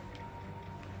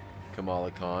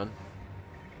Kamala Khan.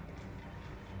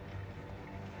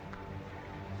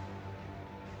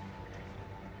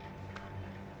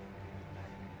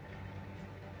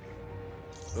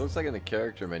 It looks like in the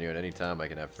character menu at any time I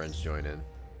can have friends join in,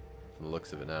 from the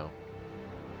looks of it now.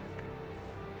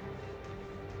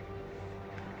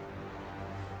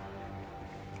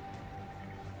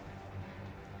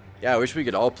 Yeah, I wish we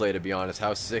could all play, to be honest.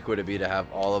 How sick would it be to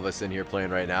have all of us in here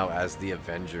playing right now as the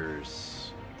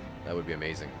Avengers? That would be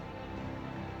amazing.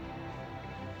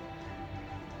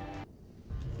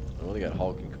 I only got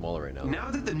Hulk and Kamala right now. Now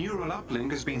that the neural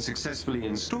uplink has been successfully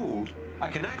installed, I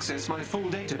can access my full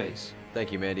database.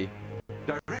 Thank you, Mandy.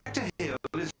 Director Hill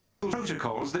is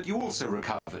protocols that you also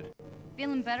recovered.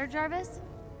 Feeling better, Jarvis?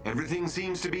 Everything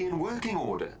seems to be in working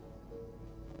order.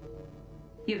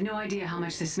 You have no idea how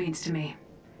much this means to me.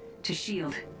 To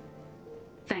S.H.I.E.L.D.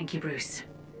 Thank you, Bruce.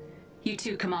 You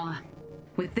too, Kamala.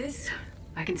 With this,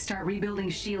 I can start rebuilding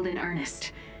S.H.I.E.L.D. in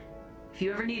earnest. If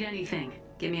you ever need anything,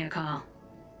 give me a call.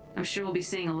 I'm sure we'll be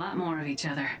seeing a lot more of each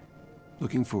other.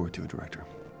 Looking forward to it, Director.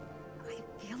 I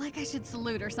feel like I should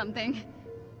salute or something.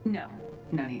 No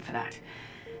need for that.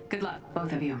 Good luck,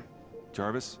 both of you.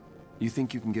 Jarvis, you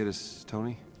think you can get us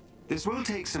Tony? This will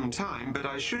take some time, but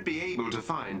I should be able to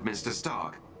find Mr.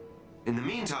 Stark. In the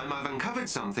meantime, I've uncovered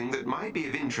something that might be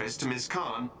of interest to Miss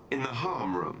Khan in the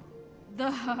harm room. The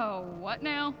what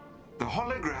now? The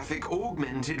holographic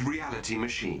augmented reality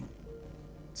machine.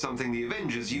 Something the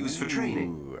Avengers use for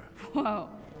training. Whoa,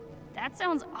 that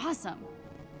sounds awesome.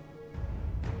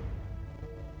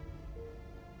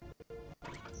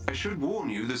 I should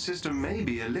warn you, the system may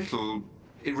be a little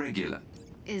irregular.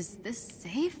 Is this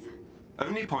safe?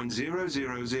 Only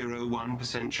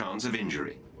 0.0001% chance of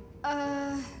injury.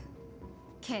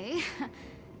 Okay.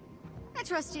 I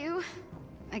trust you,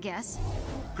 I guess.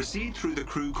 Proceed through the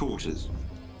crew quarters.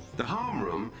 The harm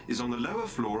room is on the lower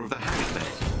floor of the hangar bay.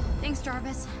 Thanks,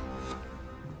 Jarvis.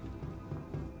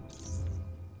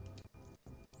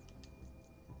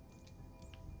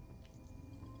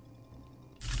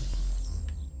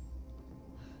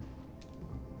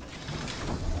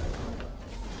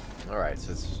 Alright,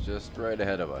 so it's just right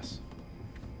ahead of us.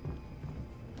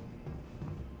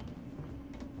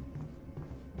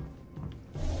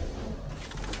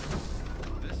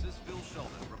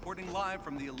 Reporting live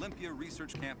from the Olympia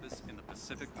Research Campus in the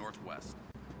Pacific Northwest.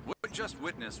 What we just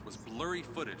witnessed was blurry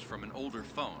footage from an older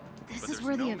phone. This is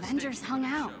where the Avengers hung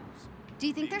out. Do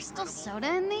you think there's still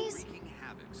soda in these?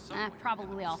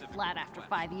 Probably all flat after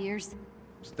 5 years.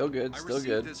 Still good, I still received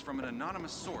good. this from an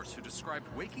anonymous source who described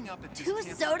waking up at his Two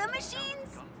campsite soda to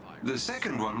machines? gunfire. The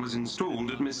second one was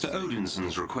installed at Mr.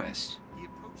 Odinson's request. He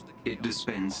approached the It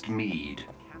dispensed mead.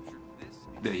 captured this.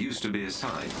 There used to be a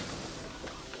sign.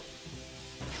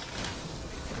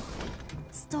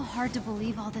 It's still hard to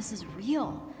believe all this is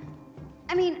real.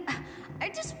 I mean, I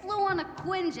just flew on a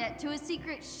Quinjet to a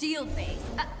secret S.H.I.E.L.D. base.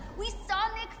 We saw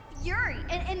Nick Fury,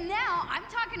 and now I'm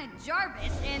talking to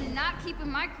Jarvis and not keeping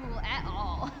my cool at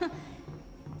all.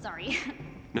 Sorry.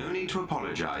 No need to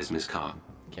apologize, Miss Carr.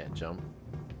 Can't jump.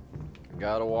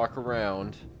 Gotta walk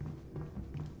around.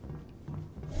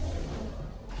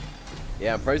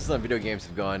 Yeah, prices on video games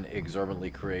have gone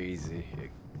exorbitantly crazy.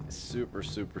 Super,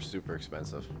 super, super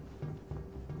expensive.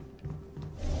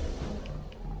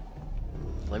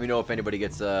 Let me know if anybody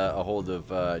gets a hold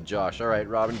of Josh. All right,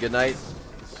 Robin, good night.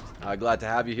 Glad to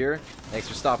have you here. Thanks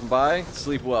for stopping by.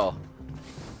 Sleep well.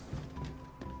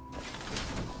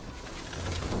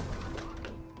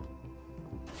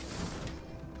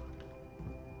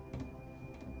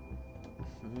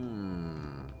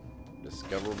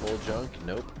 Discoverable junk?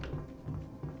 Nope.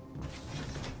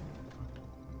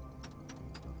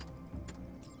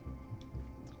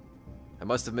 I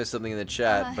must have missed something in the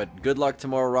chat, but good luck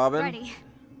tomorrow, Robin. Ready.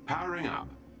 Powering up.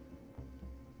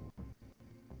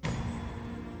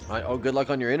 Oh, good luck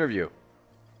on your interview.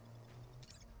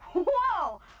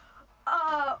 Whoa!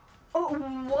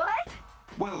 What?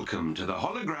 Welcome to the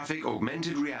holographic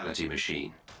augmented reality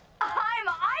machine. I'm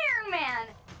Iron Man!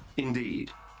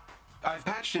 Indeed. I've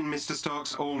patched in Mr.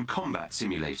 Stark's old combat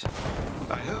simulator.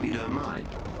 I hope you don't mind.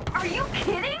 Are you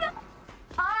kidding?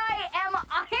 I am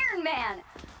Iron Man!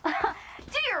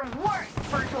 Do your worst,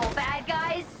 virtual bad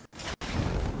guys!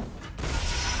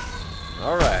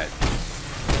 Alright.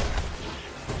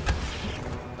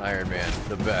 Iron Man,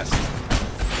 the best.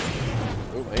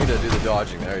 Oh, I need to do the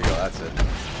dodging. There you go, that's it.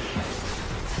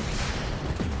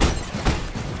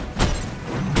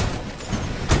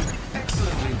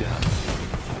 Excellently done.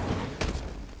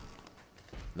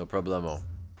 No problemo.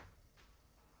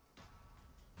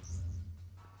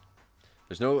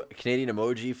 There's no Canadian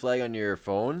emoji flag on your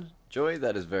phone, Joey?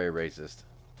 That is very racist.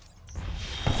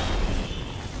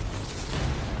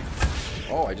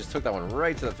 Oh, I just took that one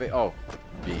right to the face. Oh,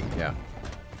 B, yeah.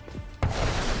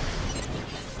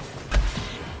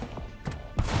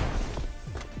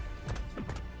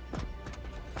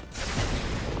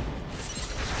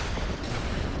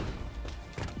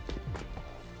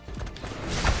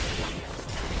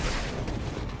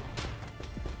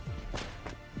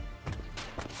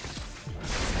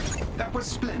 That was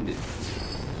splendid.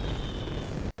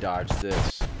 Dodge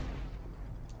this.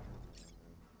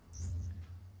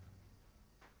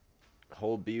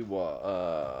 Hold B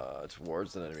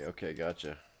towards an enemy. Okay,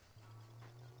 gotcha.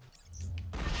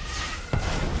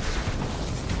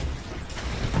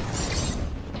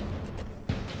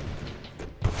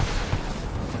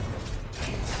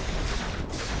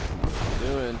 What are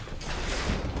you doing?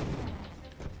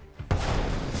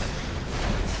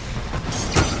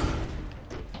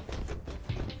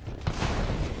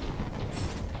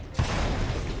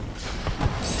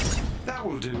 That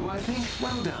will do, I think.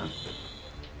 Well done.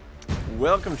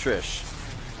 Welcome, Trish.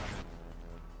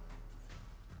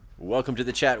 Welcome to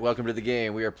the chat. Welcome to the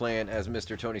game. We are playing as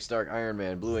Mr. Tony Stark, Iron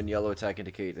Man. Blue and yellow attack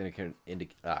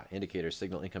indicators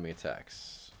signal incoming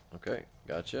attacks. Okay,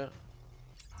 gotcha.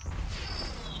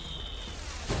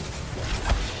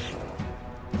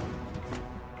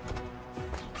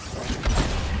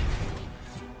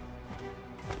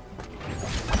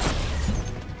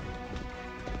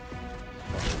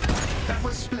 That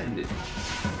was splendid.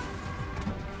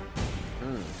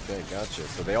 Okay, gotcha.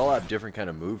 So they all have different kind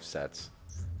of move sets.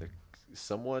 They're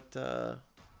somewhat the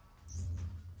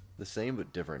same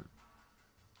but different.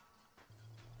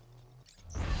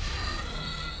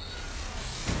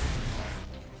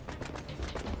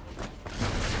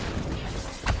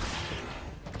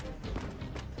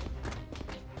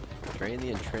 Drain the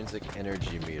intrinsic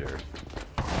energy meter.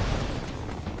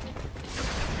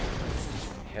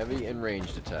 Heavy and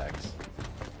ranged attacks.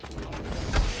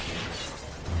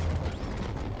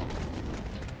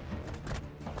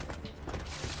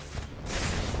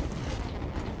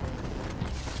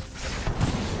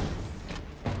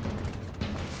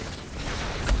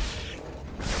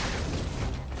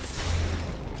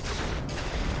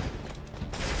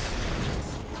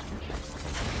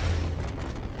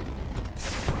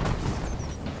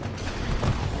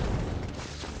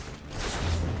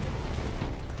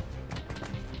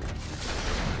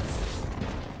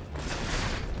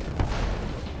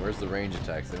 Where's the range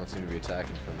attacks? They don't seem to be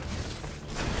attacking from it.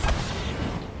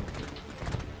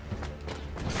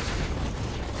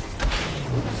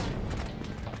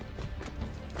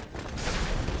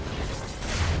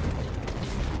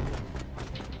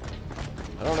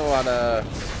 not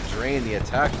drain the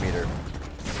attack meter?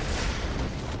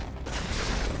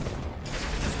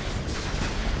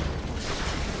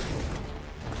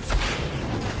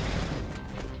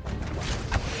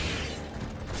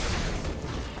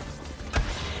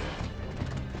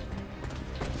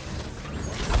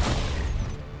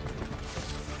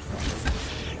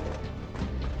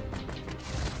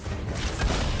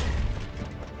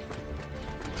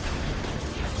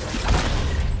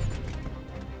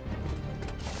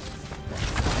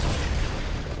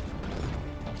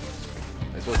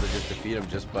 I'm supposed to just defeat him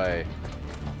just by...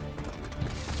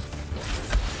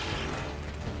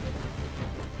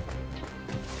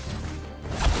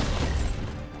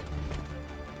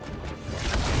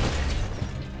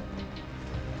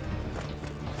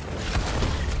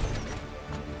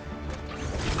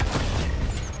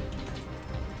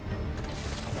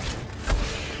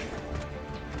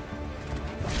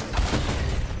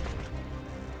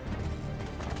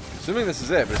 Assuming this is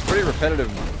it, but it's pretty repetitive.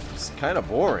 It's kind of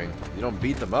boring. You don't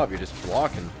beat them up, you're just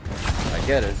blocking. I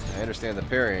get it. I understand the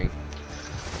parrying.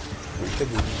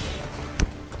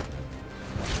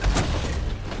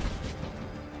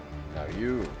 Now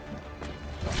you...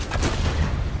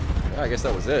 Yeah, I guess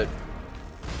that was it.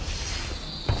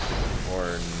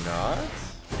 Or not?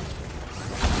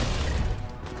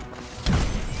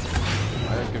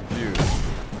 I'm confused.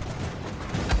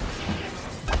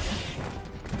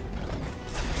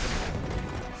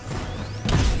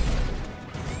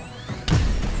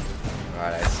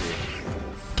 Alright, I see.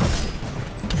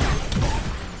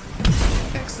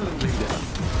 Excellently done.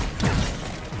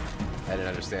 I didn't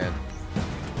understand.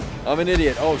 I'm an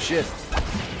idiot. Oh shit.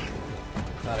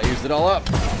 Thought I used it all up.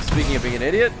 Speaking of being an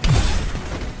idiot.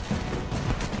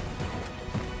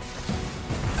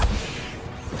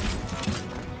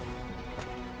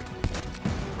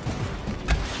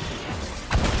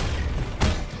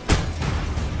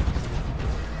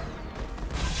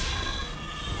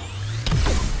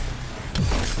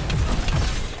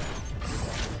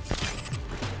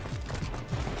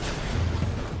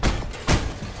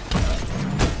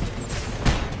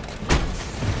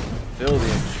 Fill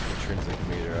the intrinsic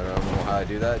meter. I don't know how I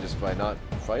do that, just by not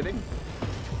fighting.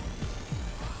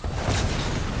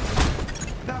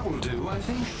 That will do, I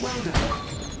think. Well done.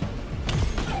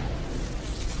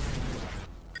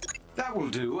 That will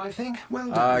do, I think.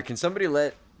 Well done. Can somebody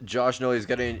let Josh know he's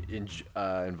got to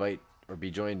invite or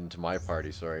be joined into my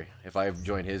party? Sorry, if I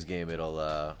join his game,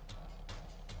 it'll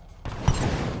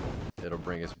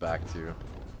bring us back to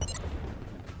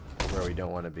where we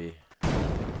don't want to be.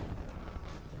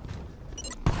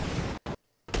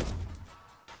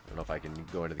 I don't know if I can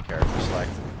go into the character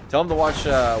select. Tell him to watch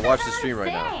the stream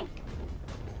right now.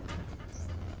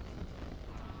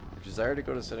 Desire to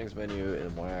go to settings menu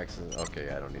in y-axis. Okay,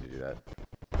 I don't need to do that.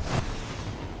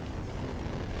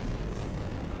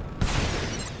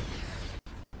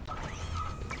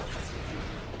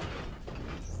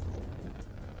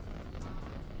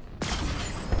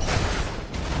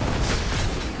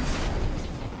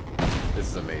 This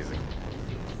is amazing.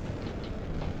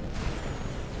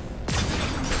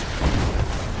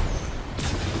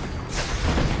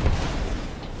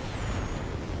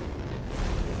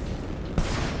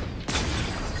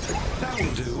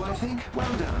 Will do, I think.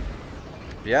 Well done.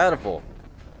 Beautiful.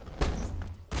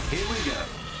 Here we go.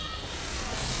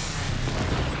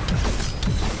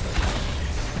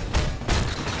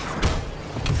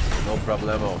 No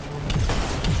problemo.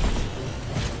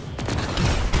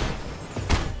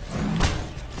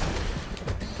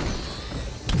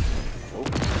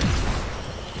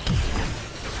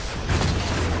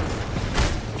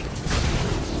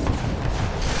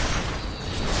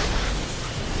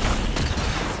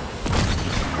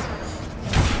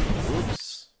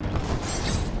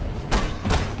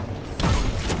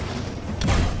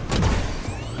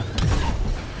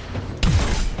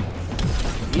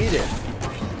 Eat it.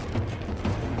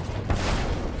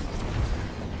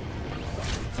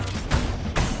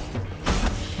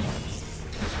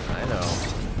 I know.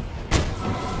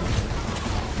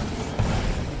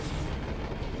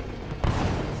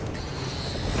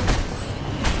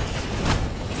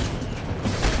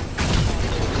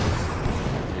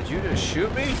 Did you just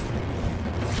shoot me?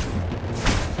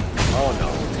 Oh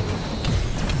no.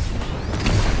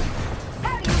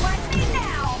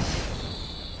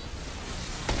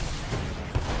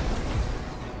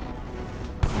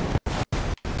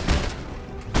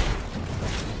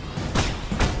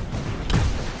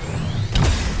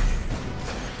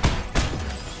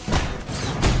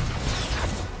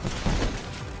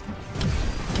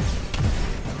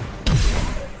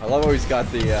 I love how he's got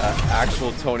the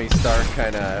actual Tony Stark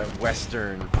kind of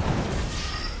Western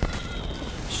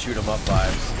shoot 'em up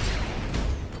vibes.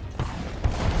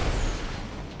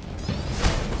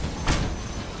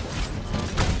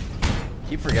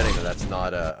 keep forgetting that that's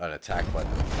not an attack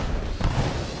button.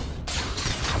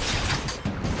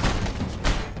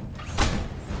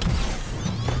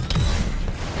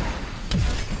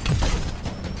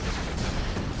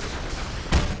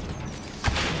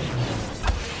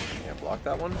 Can't block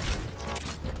that one.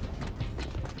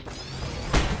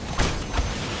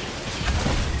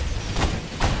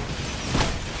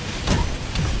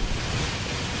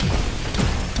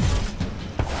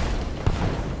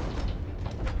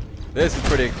 This is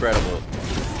pretty incredible.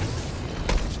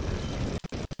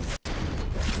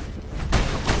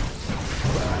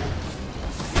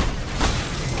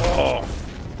 Oh.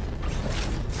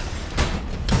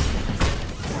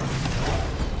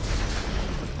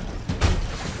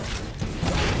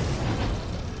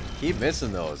 Keep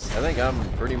missing those. I think I'm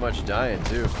pretty much dying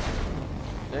too.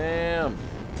 Damn.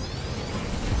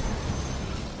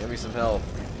 Give me some health.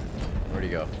 Where'd he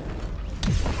go?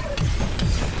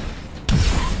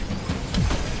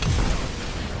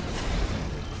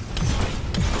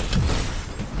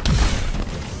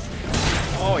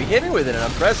 Oh, he hit me with it, and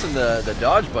I'm pressing the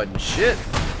dodge button. Shit.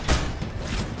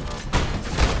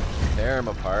 Tear him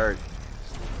apart.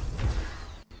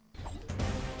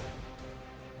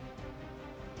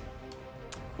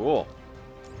 Cool.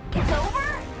 It's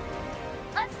over?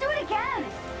 Let's do it again.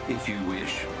 If you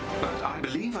wish. But I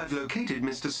believe I've located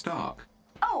Mr. Stark.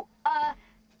 Oh,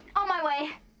 on my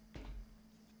way.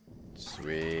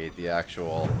 Sweet, the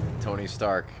actual Tony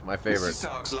Stark, my favorite. Mr.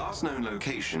 Stark's last known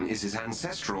location is his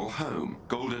ancestral home,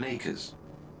 Golden Acres.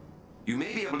 You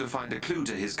may be able to find a clue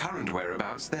to his current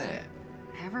whereabouts there.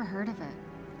 Never heard of it.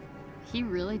 He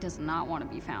really does not want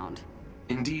to be found.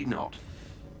 Indeed not.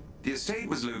 The estate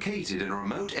was located in a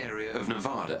remote area of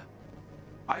Nevada.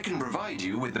 I can provide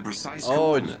you with the precise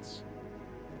coordinates.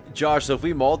 Josh, so if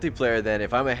we multiplayer, then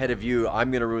if I'm ahead of you,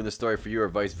 I'm gonna ruin the story for you, or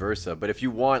vice versa. But if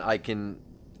you want, I can.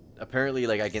 Apparently,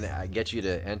 like, I can get you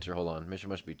to enter. Hold on. Mission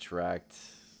must be tracked.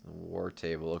 War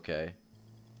table. Okay.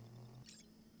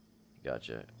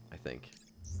 Gotcha. I think.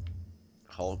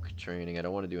 Hulk training. I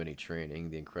don't want to do any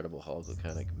training. The Incredible Hulk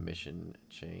Volcanic mission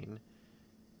chain.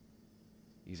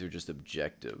 These are just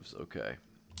objectives. Okay.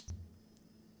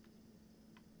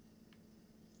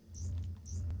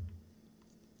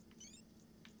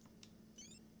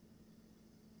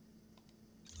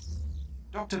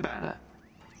 Dr. Banner.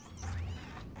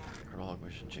 Incredible Hulk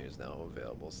mission chain is now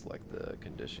available. Select the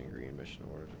condition green mission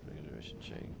order. Mission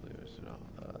chain.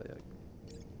 Yeah.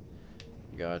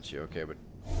 Got you. Okay, but.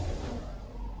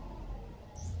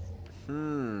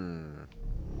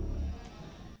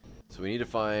 So we need to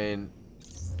find.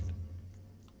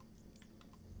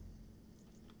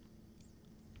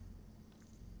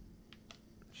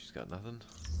 She's got nothing.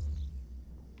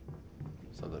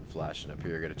 Something flashing up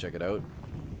here. Gotta check it out.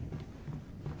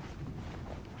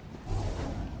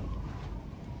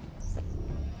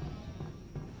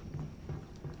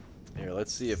 Here,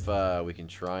 let's see if we can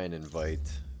try and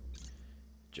invite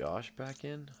Josh back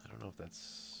in. I don't know if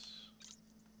that's.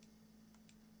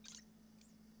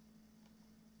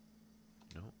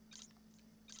 Nope.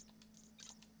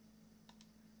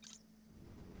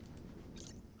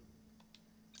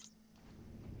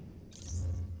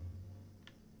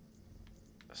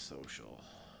 A social.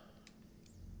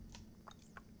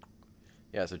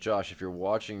 Yeah, so Josh, if you're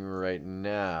watching right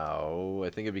now, I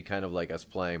think it'd be kind of like us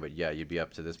playing, but yeah, you'd be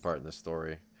up to this part in the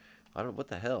story. I don't. What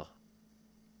the hell?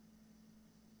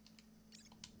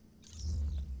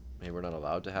 Maybe we're not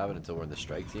allowed to have it until we're in the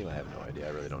strike team? I have no idea. I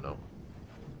really don't know.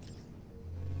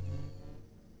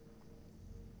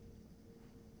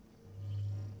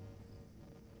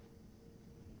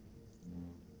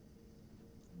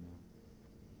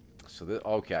 So this,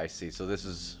 okay, I see. So this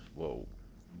is, whoa.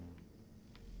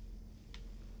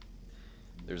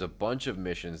 There's a bunch of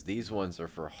missions. These ones are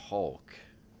for Hulk.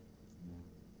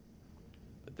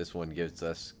 But this one gives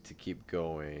us to keep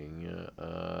going.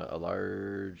 A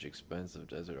large, expensive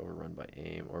desert overrun by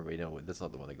AIM. Or wait, no, that's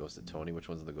not the one that goes to Tony. Which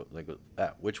one's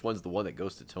which one's the one that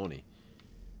goes to Tony?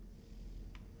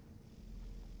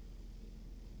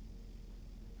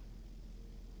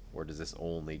 Or does this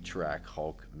only track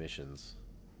Hulk missions?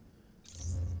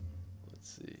 Let's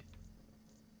see.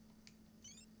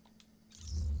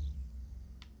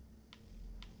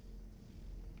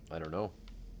 I don't know.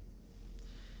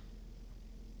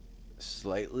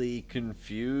 Slightly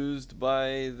confused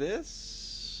by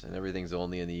this, and everything's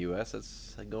only in the US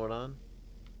that's going on.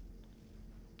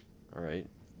 All right.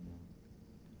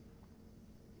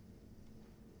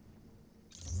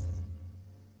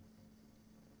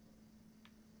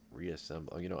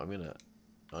 Reassemble. You know, I'm gonna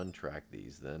untrack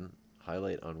these then.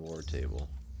 Highlight on war table.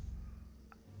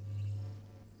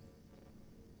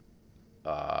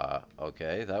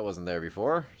 Okay, that wasn't there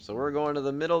before. So we're going to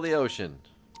the middle of the ocean.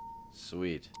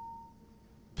 Sweet.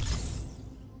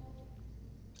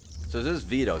 So this is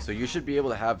Vito, so you should be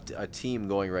able to have a team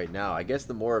going right now. I guess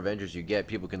the more Avengers you get,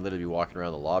 people can literally be walking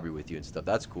around the lobby with you and stuff.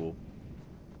 That's cool.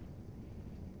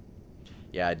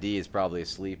 Yeah, Dee is probably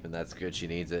asleep, and that's good. She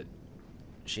needs it.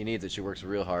 She needs it. She works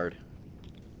real hard.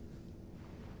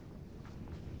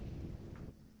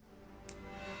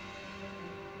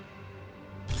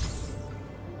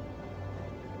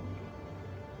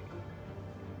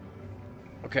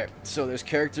 Okay, so there's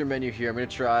character menu here. I'm going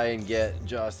to try and get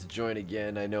Joss to join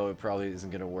again. I know it probably isn't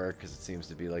going to work because it seems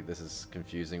to be like this is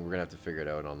confusing. We're going to have to figure it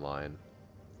out online.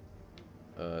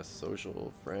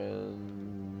 Social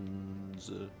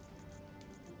friends.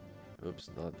 Oops,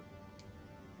 not.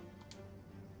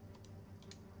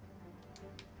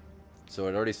 So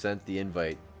it already sent the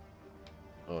invite.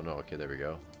 Oh no, okay, there we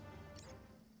go.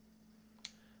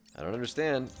 I don't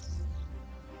understand.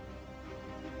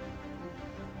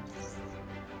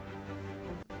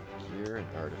 Gear and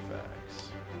artifacts.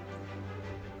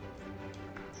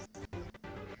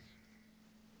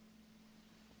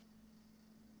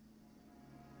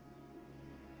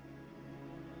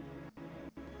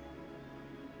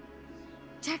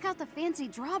 Check out the fancy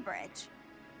drawbridge.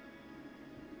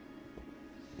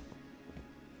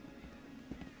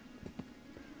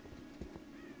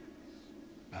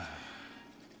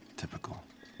 Typical.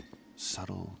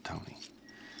 Subtle Tony.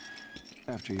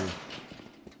 After you.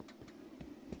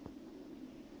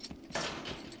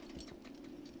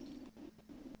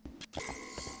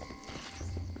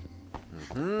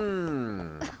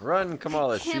 Run,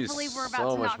 Kamala. Can't She's believe we're about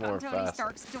so to much knock more on Tony fast.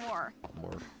 Stark's door.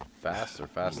 More fast or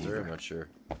faster? I'm not sure.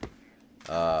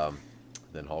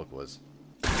 Than Hulk was.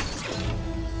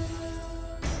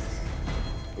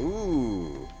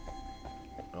 Ooh.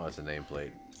 Oh, it's a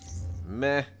nameplate.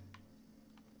 Meh.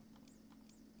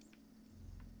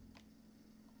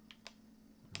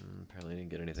 Apparently didn't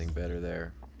get anything better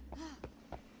there.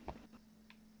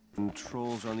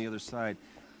 Controls on the other side.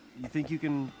 You think you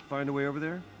can find a way over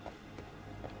there?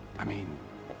 I mean,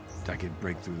 I could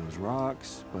break through those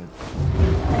rocks, but...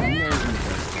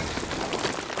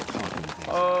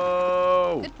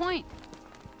 Oh! Good point.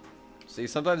 See,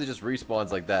 sometimes it just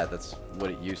respawns like that. That's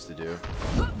what it used to do.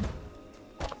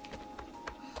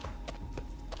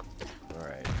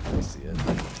 Alright, let me see it.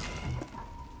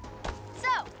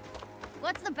 So,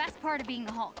 what's the best part of being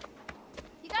the Hulk?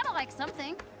 You gotta like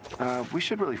something. We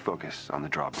should really focus on the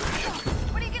drawbridge.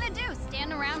 What are you gonna do?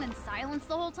 Stand around in silence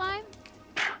the whole time?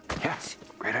 Yes,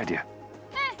 great idea.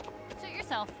 Suit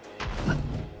yourself.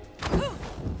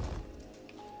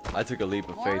 I took a leap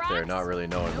of More faith there, rocks? not really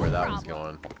knowing No where that was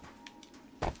problem.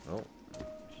 going. Oh,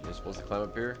 she's supposed to climb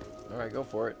up here? Alright, go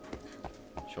for it.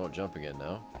 She won't jump again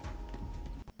now.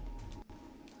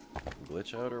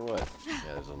 Glitch out or what? Yeah,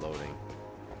 there's a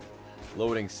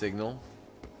loading signal.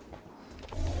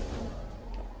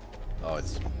 Oh,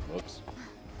 it's... Whoops.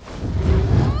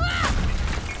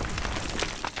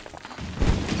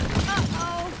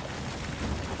 Uh-oh.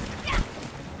 Yeah.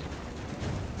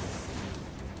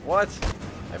 What?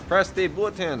 I pressed the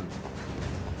button.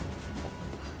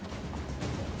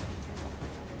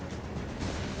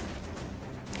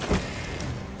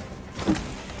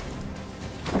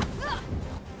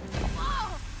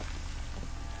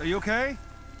 Are you okay?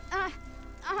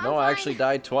 No, I actually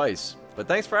died twice. But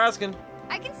thanks for asking.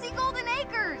 I can see Golden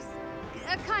Acres.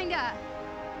 Kinda.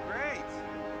 Great.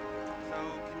 So,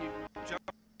 can you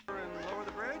jump over and lower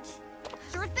the bridge?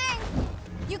 Sure thing.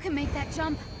 You can make that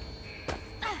jump.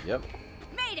 Yep.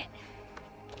 Made it.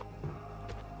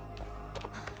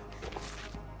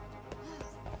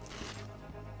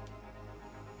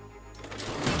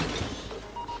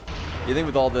 You think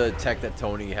with all the tech that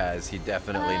Tony has, he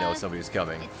definitely knows somebody's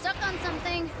coming. It's stuck on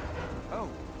something. Oh.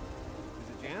 Is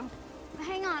it jammed?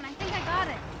 Hang on, I think I got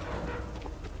it.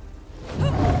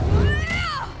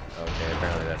 Okay,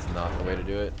 apparently that's not the way to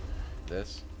do it.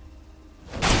 This.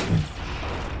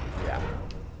 Yeah.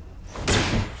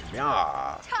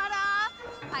 Yeah. Ta-da!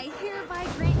 I hereby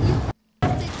grant you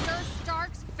passage to Sir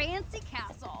Stark's fancy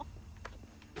castle.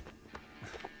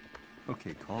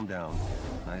 Okay, calm down.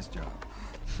 Nice job.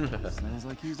 Sounds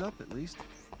like he's up at least.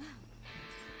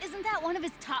 Isn't that one of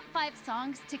his top 5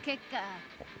 songs to kick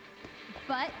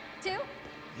butt to?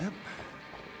 Yep.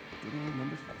 Good old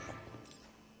number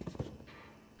 5.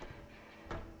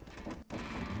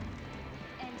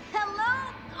 And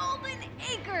hello, Golden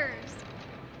Acres!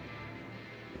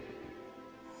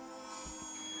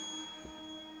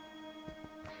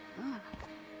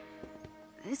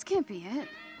 This can't be it.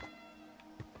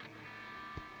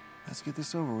 Let's get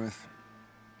this over with.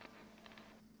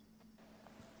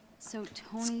 So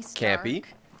Tony Stark... Campy.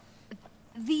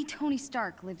 The Tony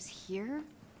Stark lives here?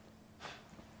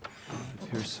 It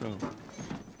appears so.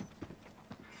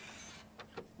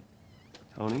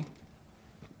 Tony?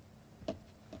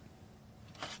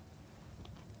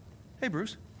 Hey,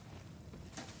 Bruce.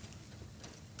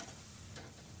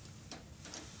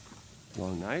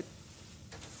 Long night?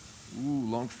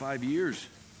 Ooh, long 5 years.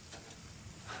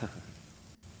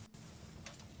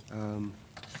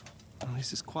 At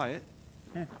least it's quiet.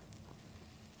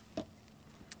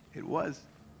 It was.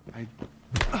 Hey,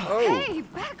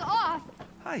 back off!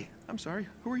 Hi, I'm sorry.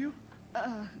 Who are you?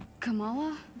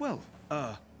 Kamala? Well,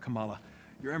 Kamala,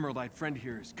 your Emeraldite friend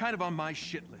here is kind of on my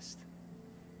shit list.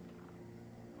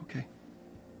 Okay.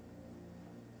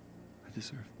 I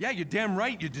deserve it. Yeah, you're damn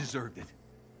right you deserved it.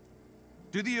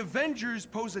 Do the Avengers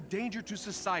pose a danger to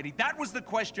society? That was the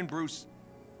question, Bruce.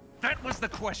 That was the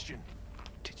question.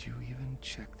 Did you even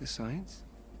check the science?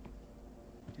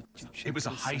 Did you check It was a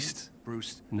the heist, science?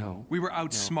 Bruce. No. We were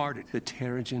outsmarted. The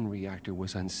Terrigen reactor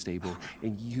was unstable,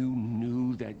 and you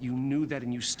knew that,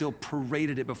 and you still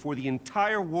paraded it before the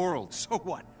entire world. So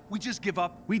what? We just give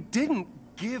up? We didn't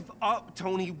give up,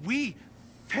 Tony. We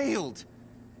failed.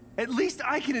 At least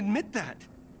I can admit that.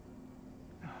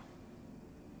 No,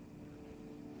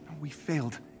 we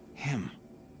failed him.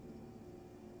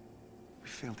 We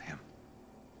failed him.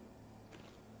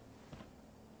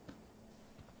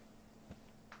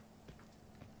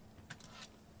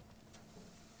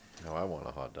 No, I want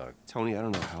a hot dog. Tony, I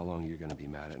don't know how long you're gonna be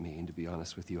mad at me, and to be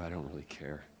honest with you, I don't really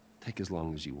care. Take as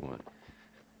long as you want.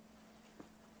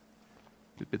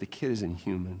 But the kid isn't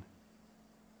human.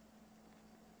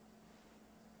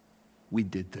 We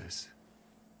did this.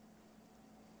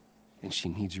 And she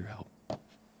needs your help.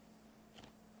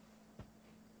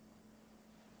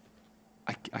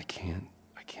 I can't.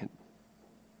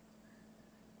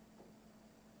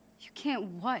 You can't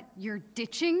what? You're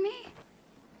ditching me?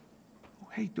 Oh,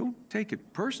 hey, don't take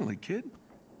it personally, kid.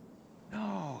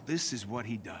 No, this is what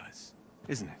he does,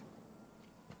 isn't it?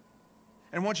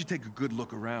 And why don't you take a good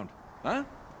look around, huh?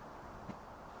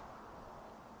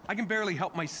 I can barely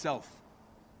help myself.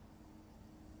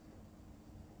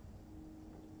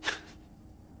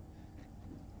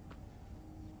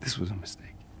 This was a mistake.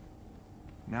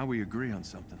 Now we agree on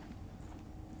something.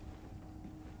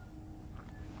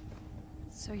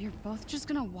 So you're both just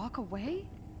gonna walk away?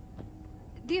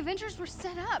 The Avengers were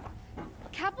set up.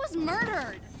 Cap was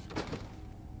murdered.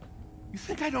 You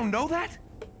think I don't know that?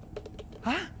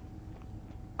 Huh?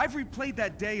 I've replayed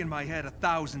that day in my head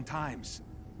 1,000 times.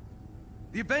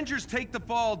 The Avengers take the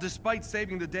fall despite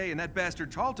saving the day, and that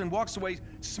bastard Tarleton walks away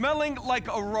smelling like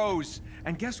a rose.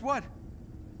 And guess what?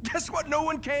 Guess what? No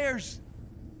one cares.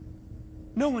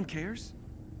 No one cares.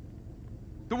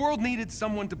 The world needed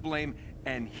someone to blame,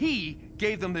 and he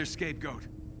gave them their scapegoat.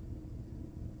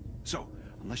 So,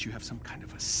 unless you have some kind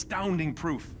of astounding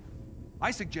proof, I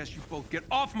suggest you both get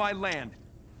off my land.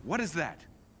 What is that?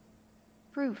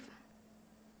 Proof.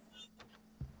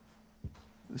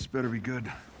 This better be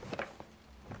good.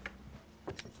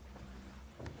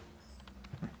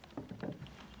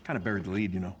 Kind of buried the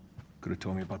lead, you know. Could have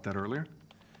told me about that earlier.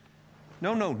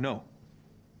 No. No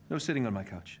sitting on my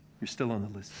couch. You're still on the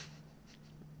list.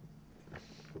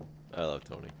 I love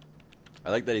Tony.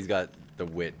 I like that he's got the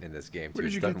wit in this game, too. Where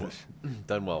did you It's get done this?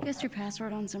 Done well. Guessed your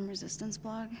password on some resistance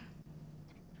blog?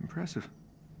 Impressive.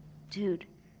 Dude,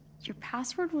 your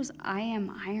password was I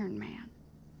am Iron Man.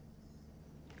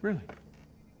 Really?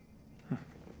 Huh.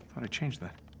 Thought I changed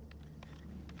that.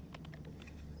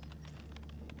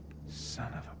 Son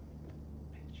of a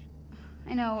bitch.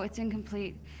 I know, it's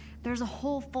incomplete. There's a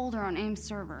whole folder on AIM's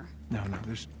server. No,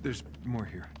 there's more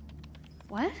here.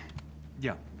 What?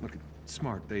 Yeah, look, it's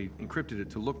smart. They encrypted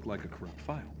it to look like a corrupt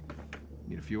file.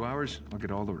 Need a few hours, I'll get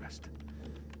all the rest.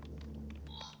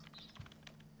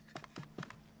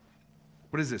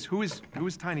 What is this? Who is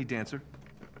Tiny Dancer?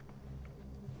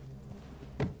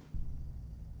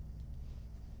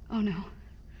 Oh no.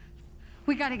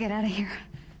 We gotta get out of here.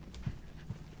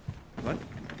 What?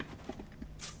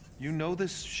 You know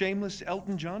this shameless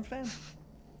Elton John fan?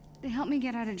 They helped me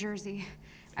get out of Jersey.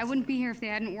 I wouldn't be here if they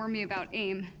hadn't warned me about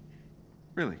AIM.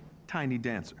 Really? Tiny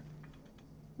Dancer?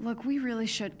 Look, we really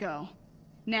should go.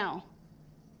 Now.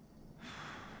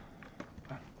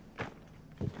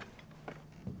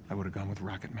 I would have gone with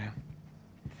Rocket Man.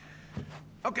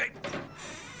 Okay.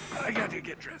 I got to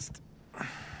get dressed.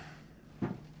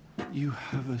 You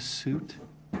have a suit?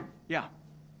 Yeah.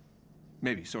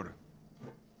 Maybe, sort of.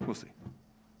 We'll see.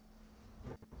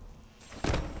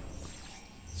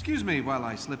 Excuse me while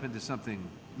I slip into something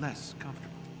less comfortable.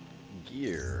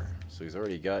 Gear. So he's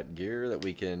already got gear that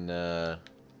we can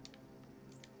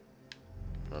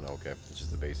Oh no, okay. It's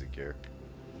just the basic gear.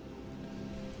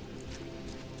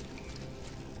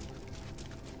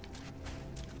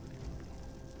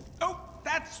 Oh,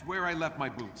 that's where I left my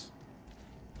boots.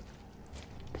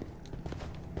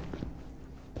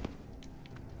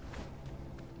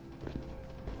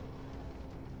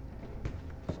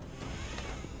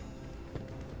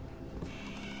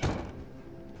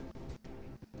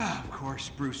 Of course,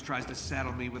 Bruce tries to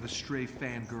saddle me with a stray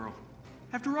fangirl.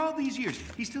 After all these years,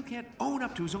 he still can't own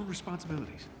up to his own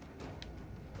responsibilities.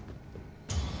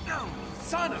 No,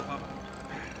 son of a...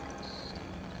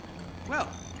 Well,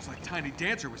 looks like Tiny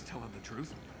Dancer was telling the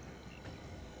truth.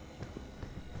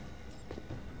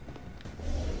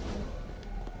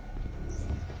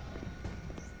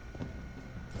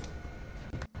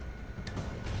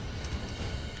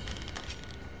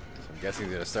 I'm guessing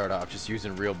he's gonna start off just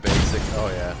using real basic.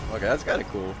 Oh yeah. Okay, that's kind of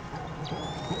cool.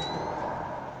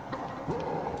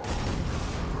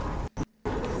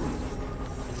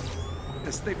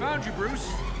 Yes, they found you, Bruce.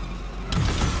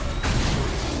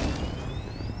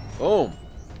 Boom.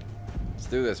 Let's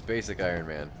do this, basic Iron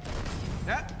Man.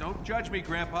 Yeah, don't judge me,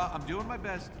 Grandpa. I'm doing my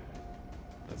best.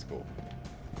 That's cool.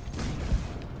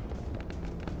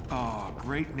 Oh,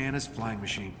 great Nana's flying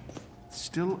machine.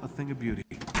 Still a thing of beauty.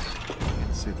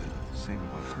 Can't say the same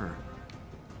about her.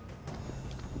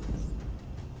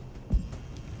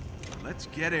 Let's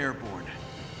get airborne.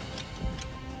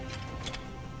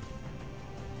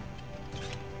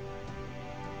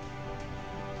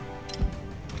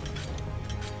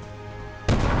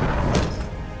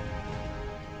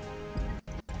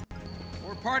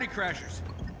 More party crashers.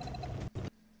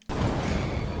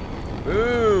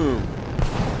 Boom.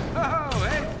 Oh,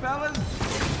 hey, fellas.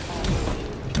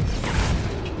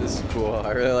 This is cool.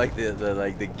 I really like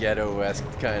the ghetto-esque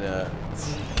kind of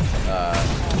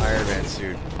Iron Man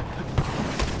suit.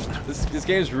 This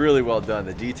game's really well done.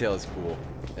 The detail is cool,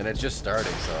 and it's just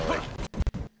starting. So like,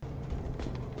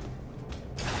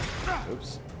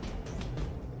 oops.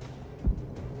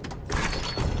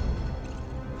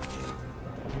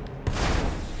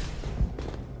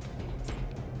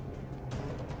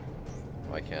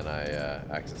 Why can't I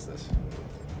access this?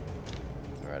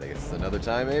 Alright, I guess it's another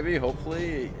time maybe,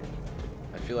 hopefully.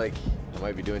 I feel like I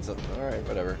might be doing something. Alright,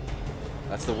 whatever.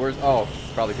 That's the worst. Oh,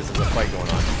 probably because there's a fight going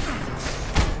on.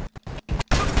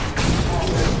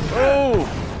 Oh!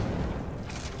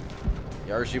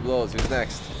 Yarshi blows. Who's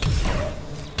next?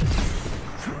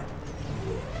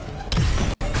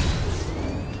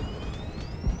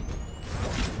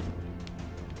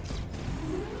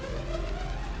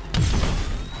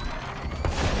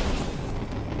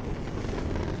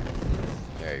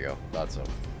 There you go. Thought so.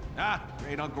 Ah,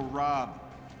 great Uncle Rob.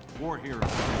 War hero.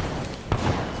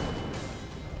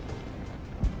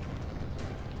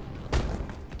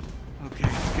 Okay,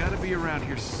 it's gotta be around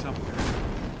here somewhere.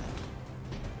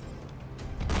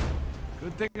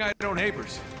 Good thing I don't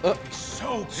Habers. He's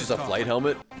so It's just pissed a off. flight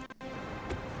helmet.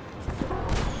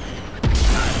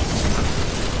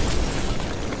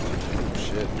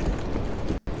 Shit.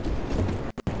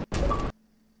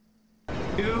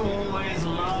 You always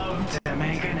love to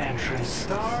make an entrance,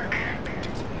 Stark.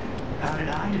 How did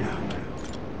I do?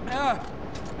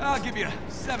 I'll give you a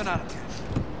 7 out of 10.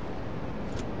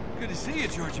 Good to see you,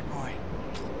 Georgie boy.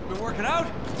 Been working out?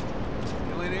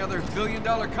 Kill any other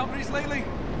billion-dollar companies lately?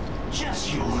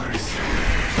 Just yours.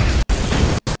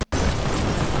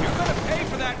 You're gonna pay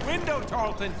for that window,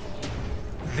 Tarleton.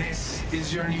 This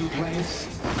is your new place?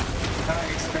 I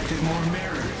expected more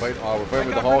mirrors. We're fighting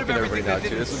with the Hulk and everybody now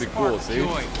too. This would be cool, see?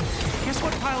 Guess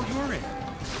what pile you're in?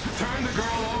 Turn the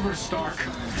girl over, Stark.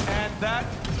 And that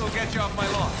will get you off my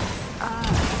lawn.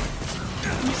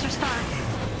 Mr. Stark.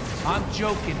 I'm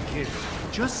joking, kid.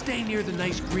 Just stay near the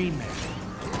nice green man.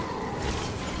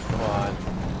 Come on.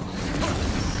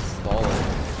 Stall it.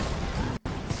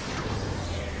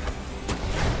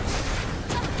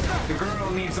 The girl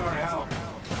needs our help.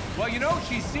 Well, you know,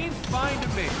 she seems fine to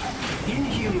me.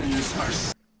 Inhumans are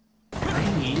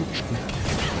I need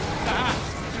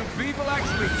Do people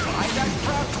actually buy that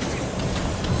crap?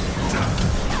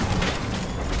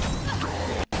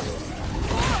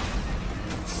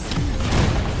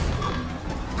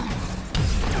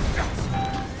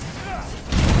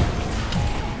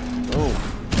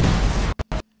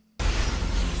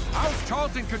 How's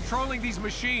Tarleton controlling these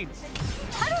machines?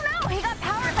 I don't know. He got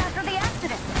powers after the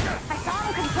accident. I saw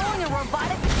him controlling a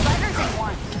robotic spider thing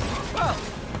once. Well,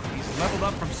 he's leveled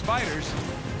up from spiders.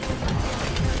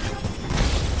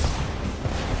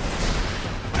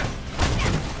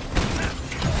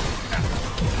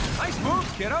 Nice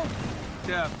moves, kiddo.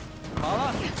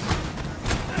 Paula?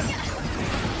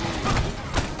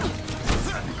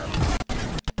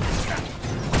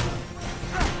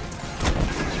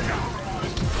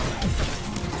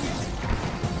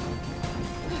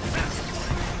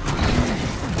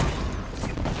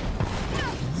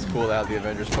 cool to have the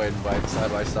Avengers fighting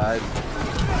side by side.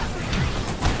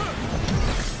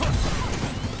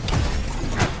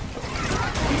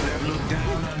 You have looked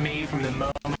down on me from the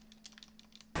moment.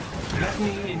 Let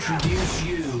me introduce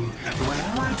you to what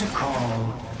I like to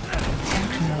call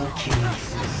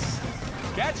technokinesis.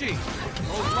 Catchy!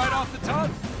 Rolls right off the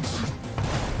tongue.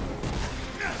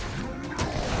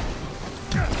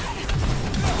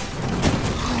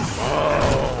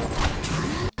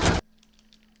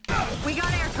 We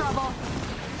got air trouble.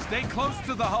 Stay close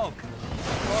to the Hulk.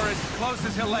 Or as close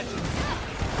as he'll let you.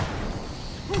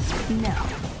 No,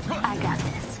 I got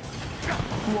this.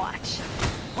 Watch.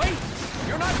 Wait!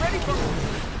 You're not ready for...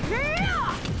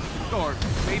 Or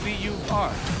maybe you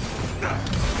are.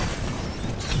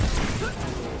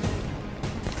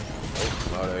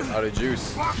 Out of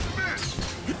juice.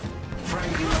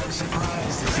 Frankly, I'm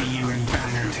surprised to see you and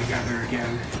Banner together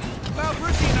again. Well,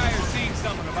 Brucey and I are seeing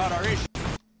something about our issue.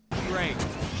 Great.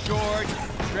 Short,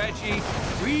 stretchy,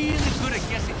 really good at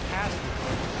guessing past.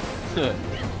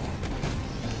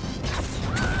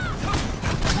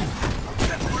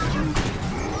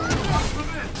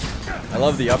 I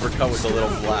love the uppercut with the little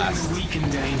blast. Weak in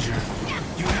danger.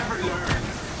 You never learn.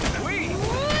 Wait!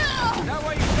 Is that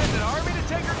why you sent an army to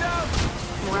take her down?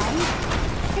 Right?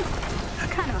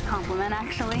 It's kind of a compliment,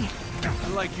 actually. I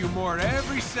like you more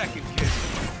every second, kid.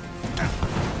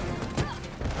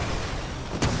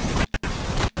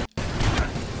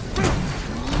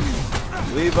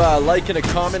 Leave a like and a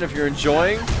comment if you're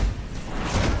enjoying.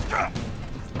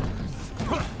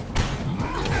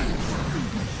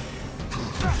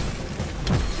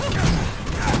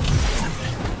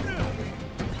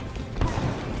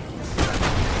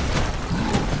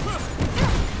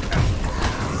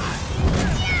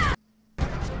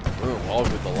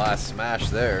 With the last smash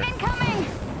there. Incoming!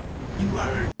 You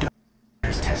heard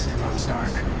Doctor's testimony,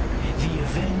 Stark. The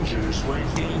Avengers were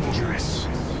dangerous. I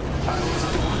was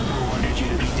the one who wanted you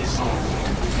to be disarmed.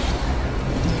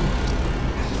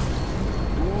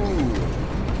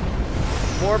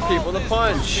 Ooh. More people to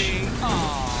punch.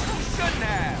 Shouldn't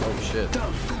have. Oh shit.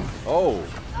 Oh.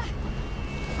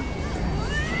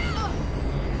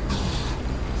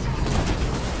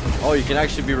 Oh, you can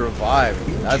actually be revived.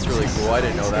 That's really cool. I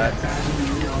didn't know that.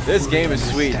 This game is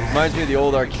sweet. Reminds me of the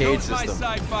old arcade system.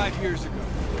 I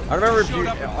don't know if you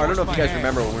guys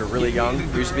remember when we were really young.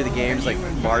 There used to be the games like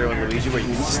Mario and Luigi where you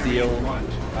can steal,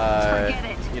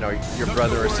 you know, your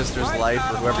brother or sister's life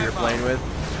or whoever you're playing with.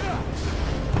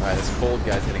 All right, this cold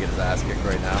guy's gonna get his ass kicked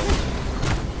right now.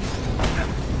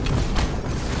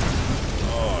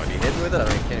 Oh, did he hit me with it? I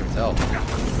can't even tell.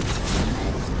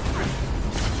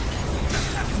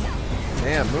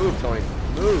 Damn, move, Tony.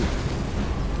 Move.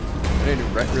 I didn't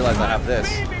even realize I have this.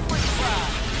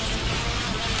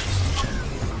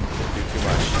 Do too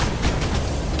much.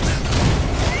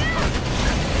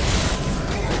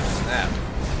 Snap.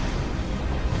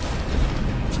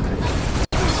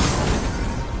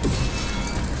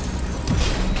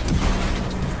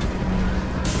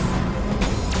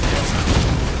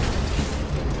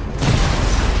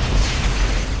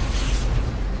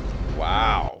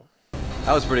 Wow.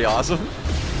 That was pretty awesome.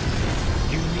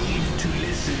 You need to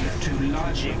listen to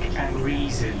logic and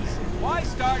reason. Why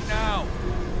start now?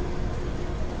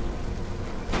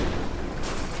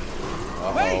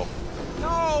 Uh-oh. Wait!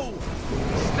 No!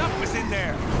 Stuff was in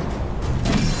there.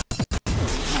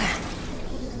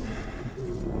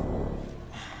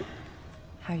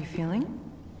 How you feeling?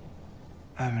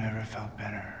 I've never felt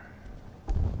better.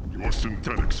 Your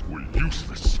synthetics were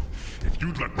useless. If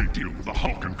you'd let me deal with the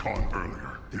Hulk and Khan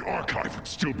earlier, the archive would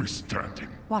still be standing.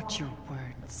 Watch your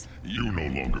words. You no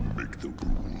longer make the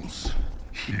rules.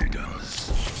 He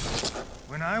does.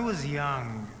 When I was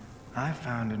young, I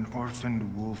found an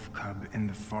orphaned wolf cub in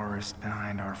the forest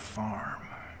behind our farm.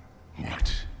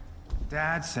 What?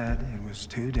 Dad said it was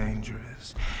too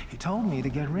dangerous. He told me to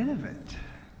get rid of it.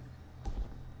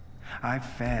 I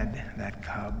fed that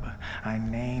cub. I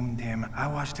named him. I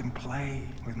watched him play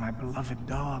with my beloved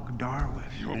dog, Darwin.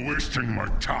 You're wasting my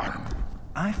time.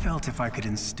 I felt if I could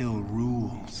instill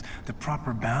rules, the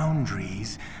proper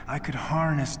boundaries, I could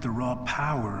harness the raw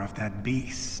power of that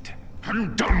beast. Have you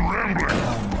done rambling?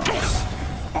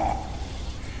 Almost.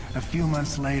 A few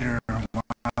months later,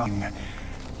 the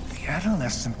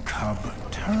adolescent cub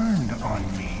turned on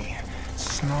me,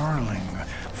 snarling,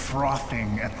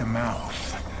 frothing at the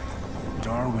mouth.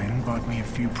 Darwin bought me a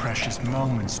few precious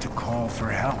moments to call for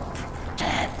help.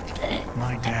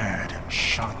 My dad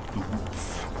shot the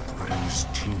wolf, but it was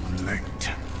too late.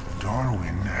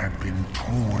 Darwin had been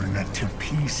torn to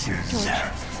pieces. George.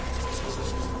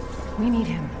 We need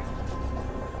him.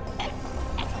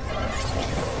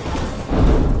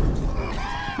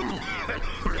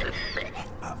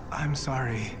 I'm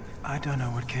sorry. I don't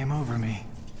know what came over me.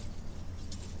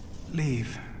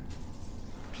 Leave.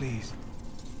 Please.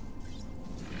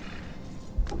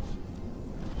 A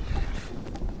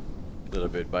little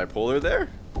bit bipolar there.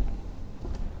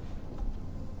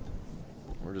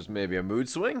 Or just maybe a mood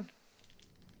swing.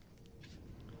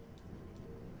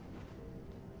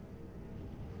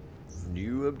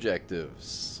 New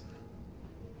objectives.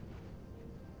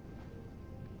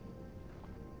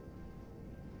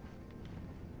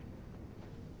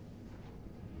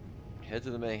 Head to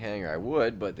the main hangar. I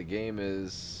would, but the game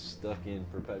is stuck in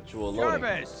perpetual loading.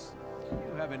 Jarvis!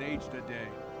 You haven't aged a day.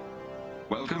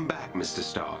 Welcome back, Mr.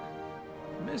 Stark.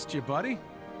 Missed you, buddy.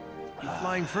 You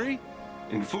flying free?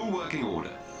 In full working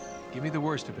order. Give me the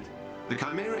worst of it. The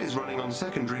Chimera is running on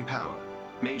secondary power.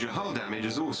 Major hull damage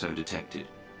is also detected.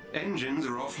 Engines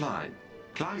are offline.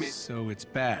 Climate... So it's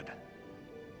bad.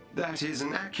 That is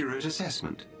an accurate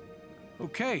assessment.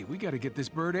 Okay, we gotta get this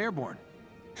bird airborne.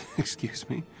 Excuse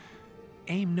me?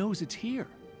 AIM knows it's here.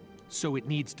 So it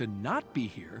needs to not be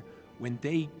here when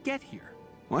they get here.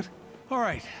 What? All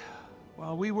right.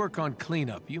 While we work on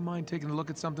cleanup, you mind taking a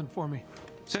look at something for me?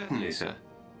 Certainly, sir.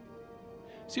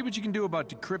 See what you can do about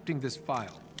decrypting this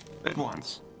file. At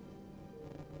once.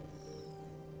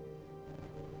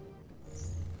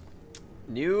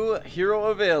 New hero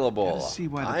available. Gotta see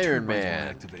why the Iron turbines won't Man.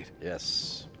 activate.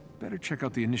 Yes. Better check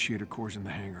out the initiator cores in the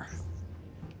hangar.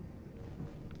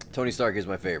 Tony Stark is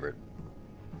my favorite.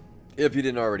 If you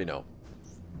didn't already know.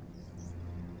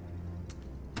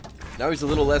 Now he's a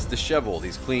little less disheveled.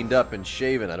 He's cleaned up and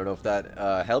shaven. I don't know if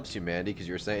that helps you, Mandy, because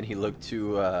you were saying he looked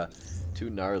too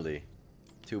gnarly.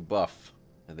 Too buff,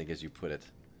 I think, as you put it.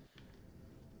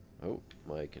 Oh,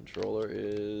 my controller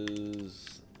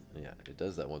is... Yeah, it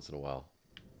does that once in a while.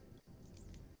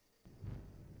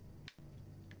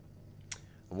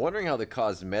 I'm wondering how the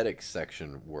cosmetics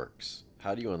section works.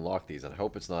 How do you unlock these? And I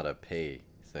hope it's not a pay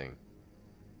thing.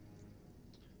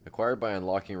 Acquired by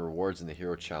unlocking rewards in the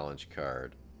Hero Challenge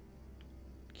card.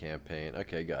 Campaign.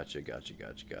 Okay, gotcha.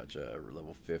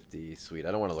 Level 50. Sweet.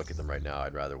 I don't want to look at them right now.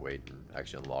 I'd rather wait and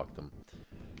actually unlock them.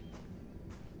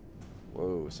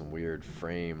 Whoa, some weird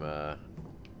frame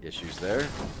issues there.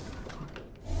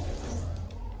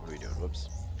 What are we doing? Whoops.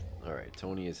 Alright,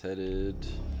 Tony is headed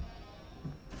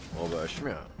over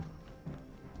Shmia.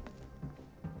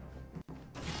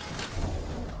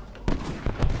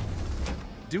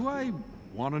 Do I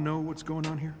want to know what's going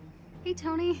on here? Hey,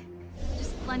 Tony.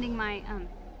 Just lending my,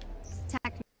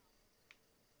 tech.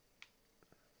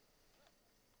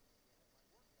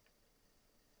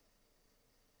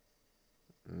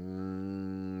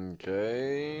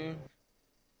 Okay.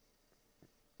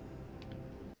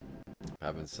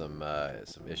 Having some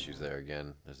issues there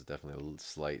again. There's definitely a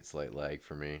slight lag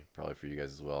for me. Probably for you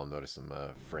guys as well. Notice some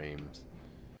frames.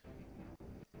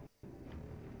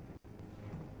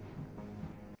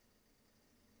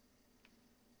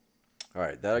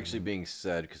 Alright, that actually being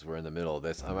said, because we're in the middle of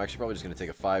this, I'm actually probably just going to take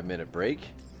a 5-minute break.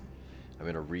 I'm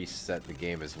going to reset the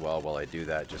game as well while I do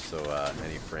that, just so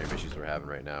any frame issues we're having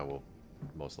right now will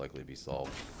most likely be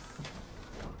solved.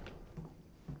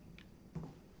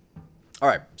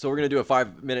 Alright, so we're going to do a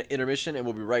 5-minute intermission, and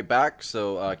we'll be right back,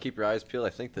 so keep your eyes peeled. I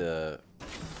think it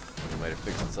might have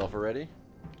fixed itself already.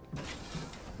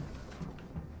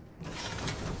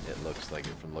 It looks like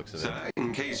it from the looks of it.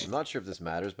 I'm not sure if this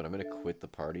matters, but I'm going to quit the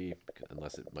party,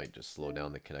 unless it might just slow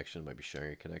down the connection. It might be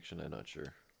sharing a connection, I'm not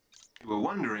sure. You were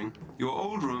wondering, your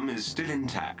old room is still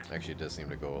intact. Actually, it does seem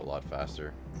to go a lot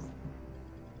faster.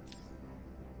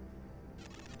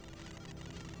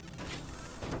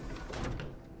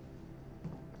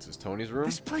 This is Tony's room.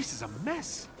 This place is a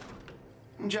mess.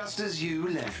 Just as you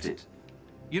left it.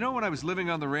 You know, when I was living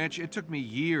on the ranch, it took me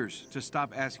years to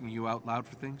stop asking you out loud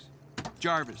for things.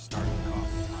 Jarvis started the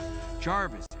coffee pot.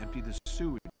 Jarvis emptied the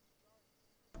sewage.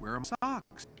 Where are my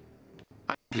socks?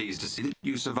 I'm pleased to see that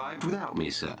you survived without me,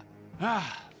 sir.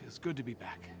 Ah, feels good to be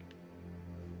back.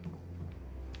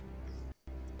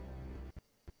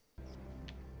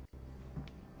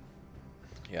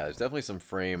 Yeah, there's definitely some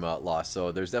frame loss,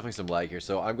 so there's definitely some lag here.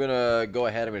 So I'm going to go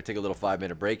ahead, I'm going to take a little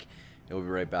 5-minute break, and we'll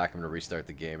be right back. I'm going to restart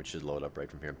the game. It should load up right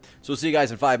from here. So we'll see you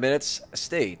guys in 5 minutes.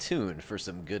 Stay tuned for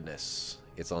some goodness.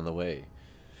 It's on the way.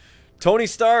 Tony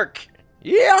Stark!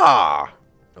 Yeah!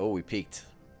 Oh, we peaked.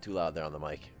 Too loud there on the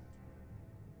mic.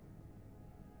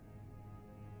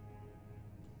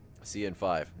 See you in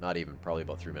 5. Not even. Probably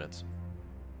about 3 minutes.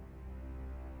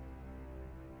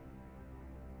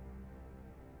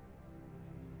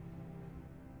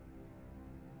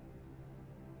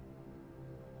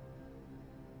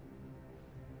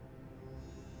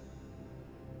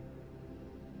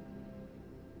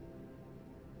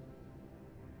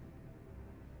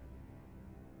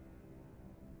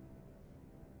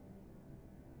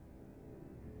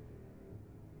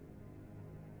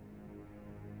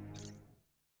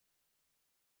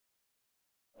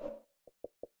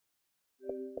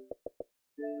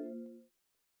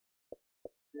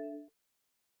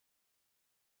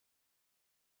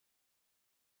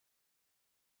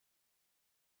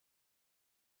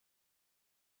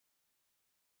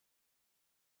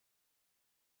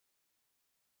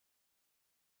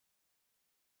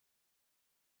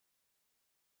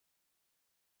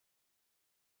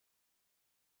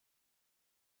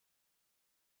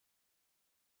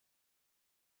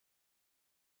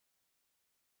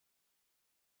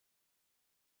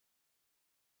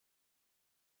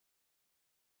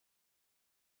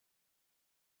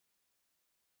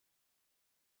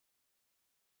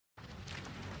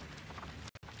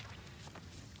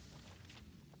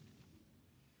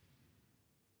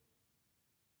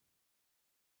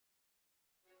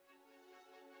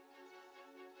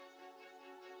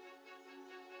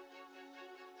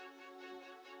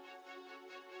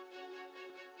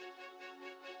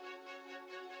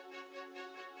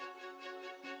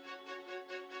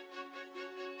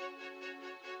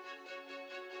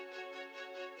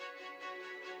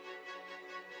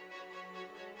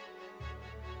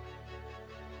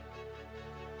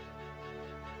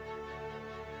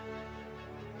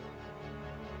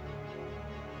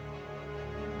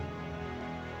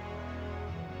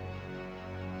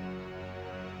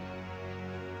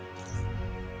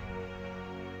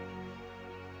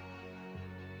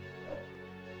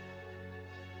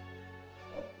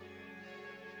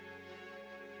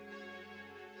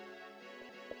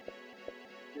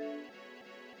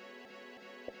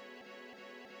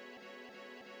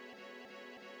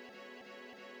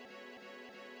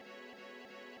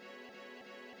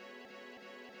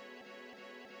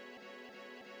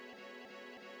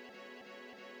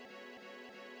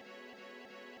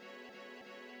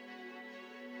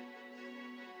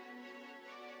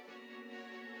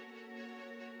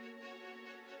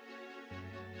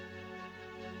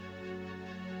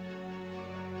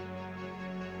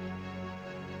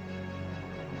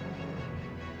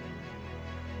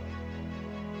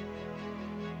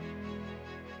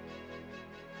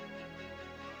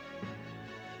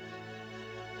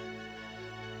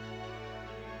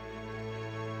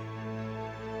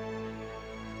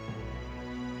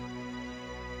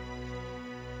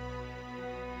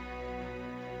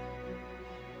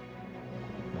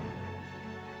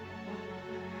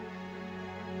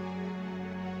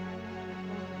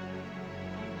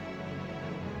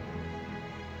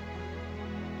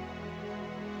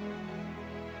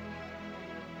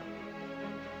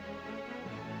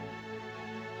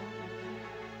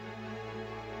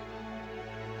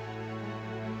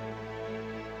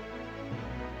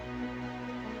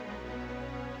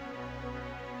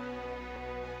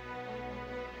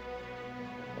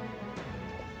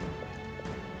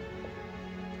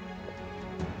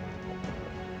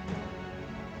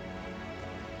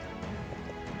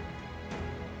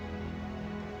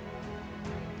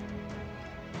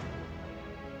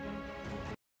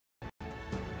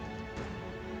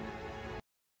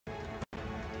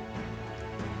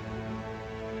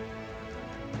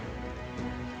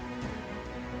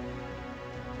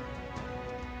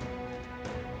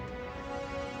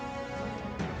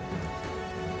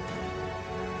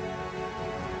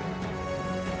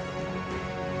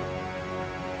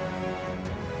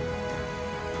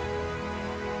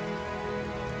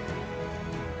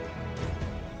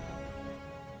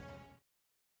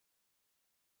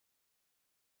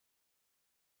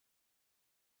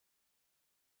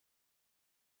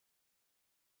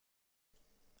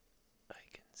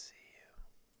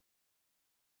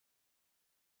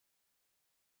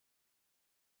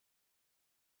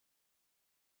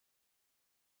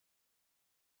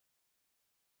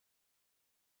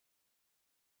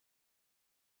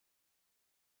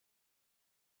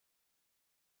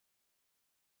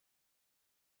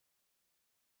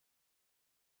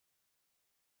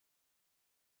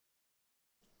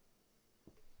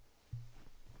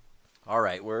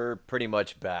 Alright, we're pretty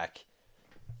much back.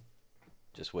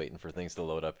 Just waiting for things to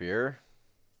load up here.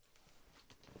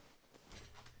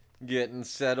 Getting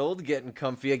settled, getting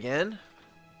comfy again.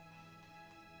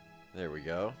 There we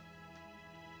go.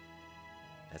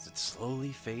 As it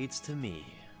slowly fades to me.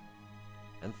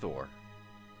 And Thor.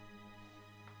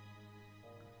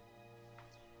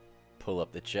 Pull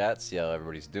up the chat, see how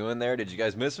everybody's doing there. Did you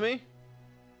guys miss me?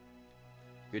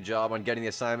 Good job on getting the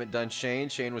assignment done, Shane.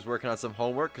 Shane was working on some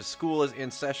homework because school is in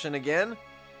session again.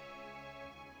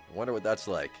 I wonder what that's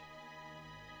like.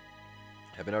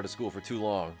 I've been out of school for too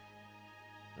long.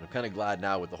 And I'm kind of glad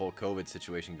now with the whole COVID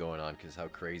situation going on because how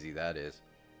crazy that is.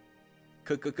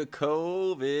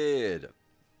 COVID.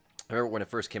 I remember when it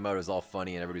first came out, it was all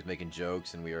funny and everybody was making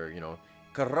jokes and we were, you know,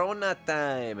 Corona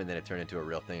time. And then it turned into a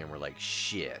real thing and we're like,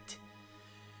 shit.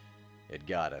 It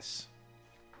got us.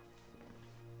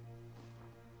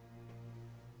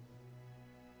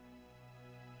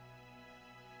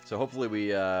 So hopefully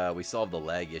we solve the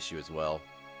lag issue as well.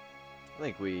 I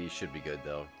think we should be good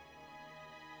though.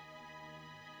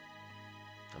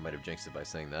 I might have jinxed it by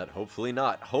saying that. Hopefully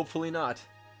not. Hopefully not.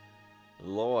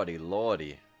 Lordy,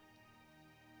 lordy.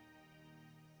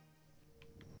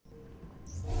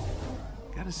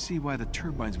 Gotta see why the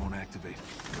turbines won't activate.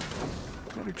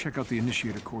 Better check out the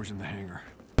initiator cores in the hangar.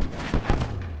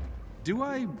 Do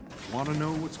I want to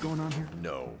know what's going on here?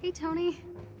 No. Hey, Tony.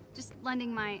 Just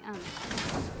lending my,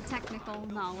 technical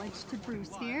knowledge to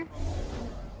Bruce here.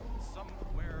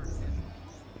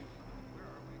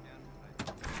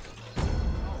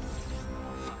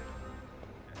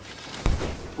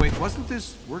 Wait, wasn't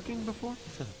this working before?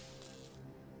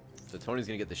 So Tony's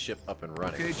gonna get the ship up and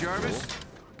running. Okay, Jarvis.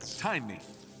 Time me.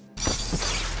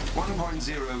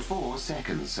 1.04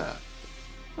 seconds, sir.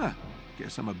 Huh.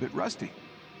 Guess I'm a bit rusty.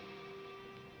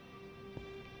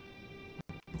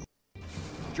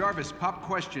 Jarvis, pop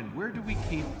question. Where do we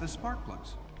keep the spark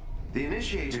plugs? The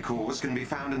initiator cores can be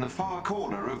found in the far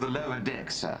corner of the lower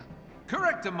deck, sir.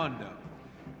 Correctamundo.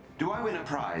 Do I win a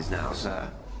prize now,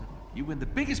 sir? You win the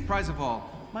biggest prize of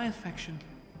all, my affection.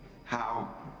 How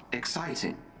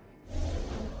exciting.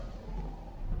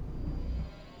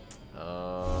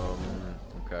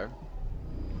 Okay.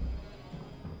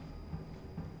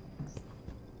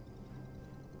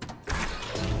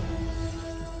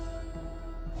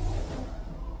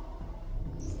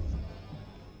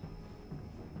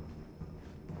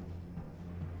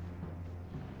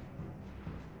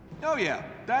 Oh yeah,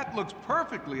 that looks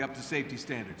perfectly up to safety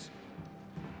standards.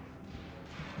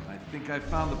 I think I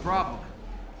found the problem.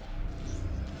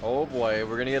 Oh boy,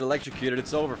 we're gonna get electrocuted.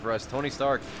 It's over for us. Tony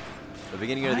Stark. The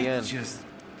beginning or the end.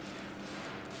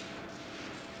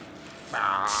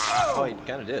 Oh, he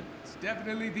kind of did. It's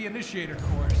definitely the initiator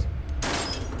cores.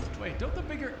 Wait, don't the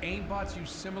bigger aimbots use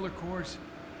similar cores?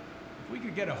 If we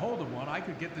could get a hold of one, I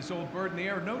could get this old bird in the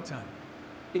air in no time.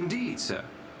 Indeed, sir.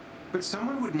 But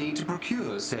someone would need to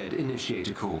procure said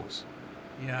initiator cores.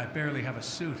 Yeah, I barely have a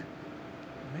suit.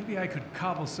 Maybe I could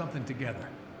cobble something together.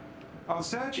 I'll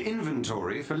search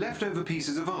inventory for leftover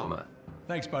pieces of armor.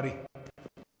 Thanks, buddy.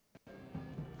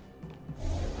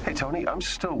 Hey, Tony, I'm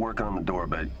still working on the door,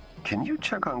 but can you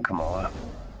check on Kamala?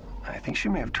 I think she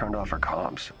may have turned off her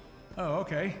comms. Oh,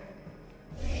 okay.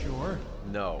 Sure.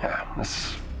 No. Yeah,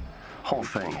 this whole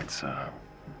thing, it's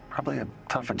probably a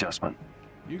tough adjustment.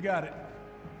 You got it.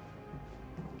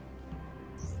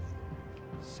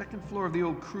 Second floor of the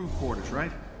old crew quarters,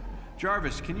 right?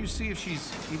 Jarvis, can you see if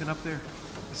she's even up there?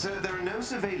 Sir, there are no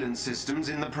surveillance systems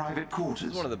in the private quarters.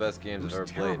 This is one of the best games I've ever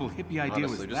played. Terrible hippie idea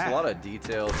Honestly, was just that? a lot of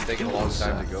details. It's taking a long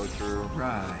time to go through.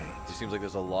 Right. It just seems like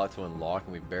there's a lot to unlock,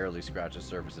 and we barely scratched the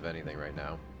surface of anything right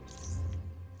now.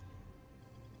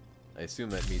 I assume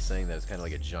that me saying that is kind of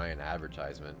like a giant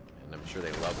advertisement, and I'm sure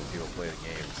they love when people play the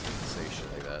games and say shit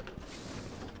like that.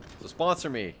 So sponsor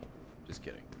me. Just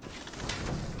kidding.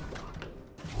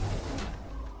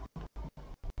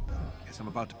 Guess I'm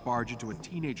about to barge into a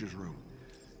teenager's room.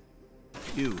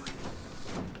 You.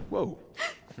 Whoa.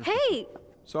 Hey!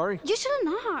 Sorry? You should have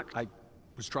knocked. I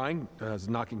was trying. I was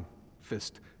knocking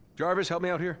fist. Jarvis, help me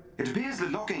out here. It appears the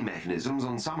locking mechanisms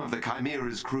on some of the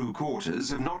Chimera's crew quarters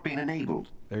have not been enabled.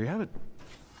 There you have it.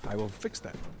 I will fix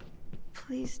that.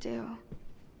 Please do. I'm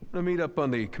gonna meet up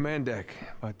on the command deck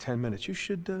about 10 minutes. You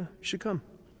should come.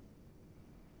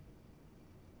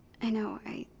 I know,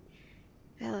 I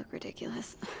look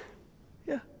ridiculous.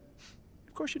 Yeah,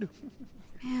 of course you do.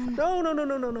 Man.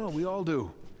 No. We all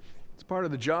do. It's part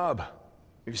of the job. Have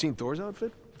you seen Thor's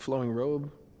outfit? Flowing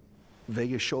robe,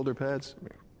 Vegas shoulder pads. I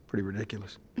mean, pretty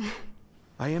ridiculous.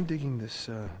 I am digging this.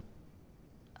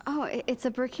 Oh, it's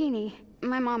a burkini.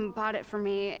 My mom bought it for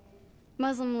me.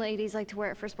 Muslim ladies like to wear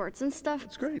it for sports and stuff.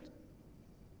 It's great.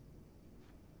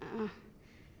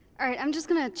 Alright, I'm just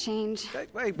gonna change.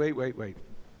 Wait.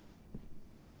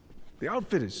 The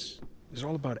outfit is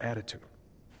all about attitude.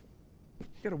 You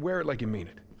gotta wear it like you mean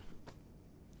it.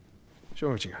 Show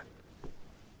me what you got.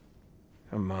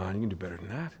 Come on, you can do better than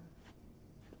that.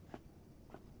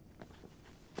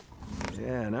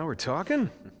 Yeah, now we're talking.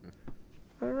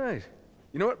 All right.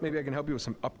 You know what? Maybe I can help you with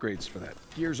some upgrades for that.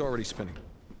 Gear's already spinning.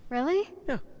 Really?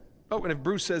 Yeah. Oh, and if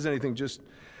Bruce says anything, just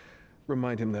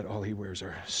remind him that all he wears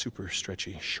are super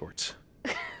stretchy shorts.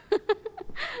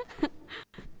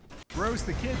 Bruce,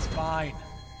 the kid's fine.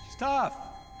 She's tough.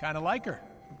 Kind of like her.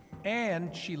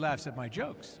 And she laughs at my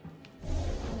jokes.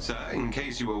 Sir, in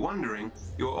case you were wondering,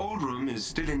 your old room is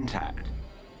still intact.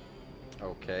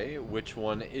 Okay, which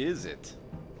one is it?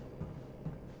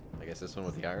 I guess this one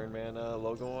with the Iron Man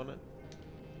logo on it?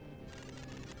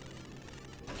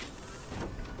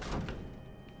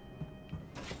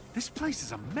 This place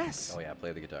is a mess. Oh yeah,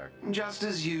 play the guitar. Just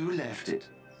as you left it.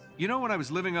 You know, when I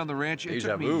was living on the ranch, it Deja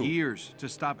took vu. me years to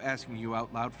stop asking you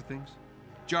out loud for things.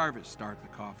 Jarvis, start the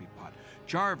coffee pot.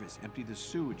 Jarvis, empty the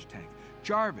sewage tank.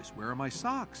 Jarvis, where are my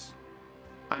socks?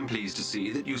 I'm pleased to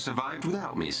see that you survived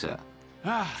without me, sir.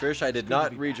 Trish, I did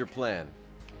not read your plan.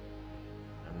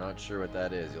 I'm not sure what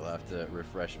that is. You'll have to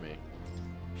refresh me.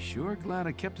 Sure glad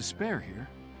I kept a spare here.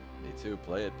 Me too.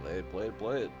 Play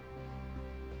it.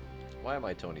 Why am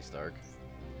I Tony Stark?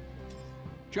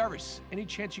 Jarvis, any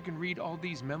chance you can read all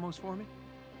these memos for me?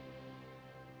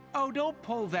 Oh, don't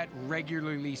pull that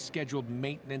regularly scheduled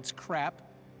maintenance crap.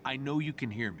 I know you can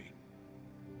hear me.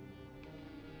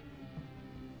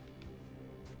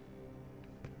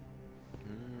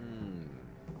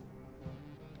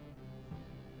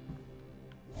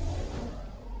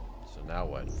 So now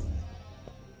what?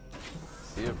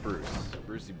 See you, Bruce.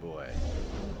 Brucey boy.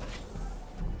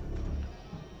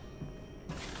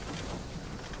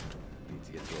 Need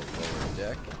to get to a lower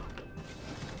deck.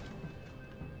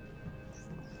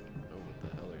 Oh, what the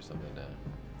hell? There's something now.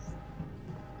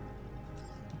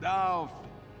 Oh,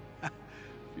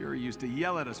 Fury used to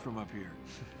yell at us from up here.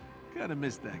 Kinda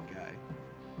miss that guy.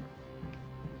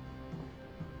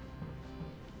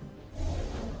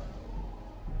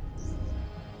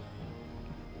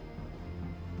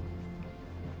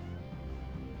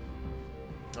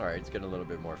 Alright, it's getting a little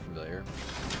bit more familiar.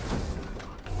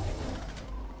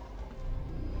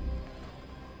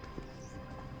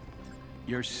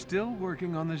 You're still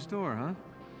working on this door, huh?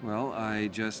 Well, I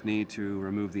just need to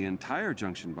remove the entire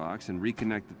junction box and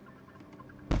reconnect the...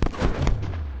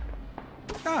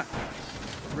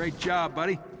 Great job,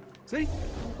 buddy. See?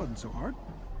 Wasn't so hard.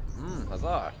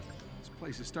 Huzzah. This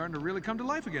place is starting to really come to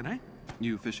life again, eh?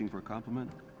 You fishing for a compliment?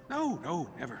 No,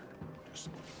 never. Just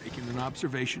making an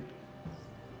observation.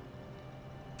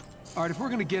 All right, if we're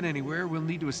gonna get anywhere, we'll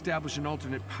need to establish an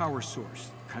alternate power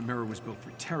source. Chimera was built for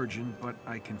Terrigen, but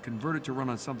I can convert it to run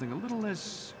on something a little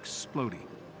less explodey.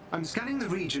 I'm scanning the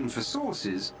region for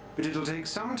sources, but it'll take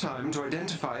some time to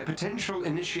identify potential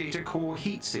initiator core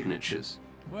heat signatures.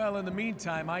 Well, in the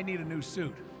meantime, I need a new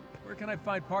suit. Where can I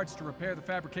find parts to repair the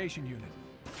fabrication unit?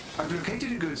 I've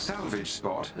located a good salvage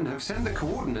spot and have sent the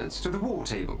coordinates to the war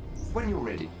table. When you're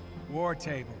ready. War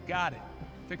table, got it.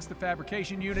 Fix the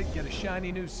fabrication unit, get a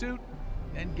shiny new suit,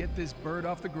 and get this bird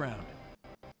off the ground.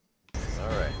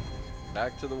 Alright.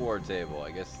 Back to the war table,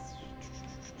 I guess.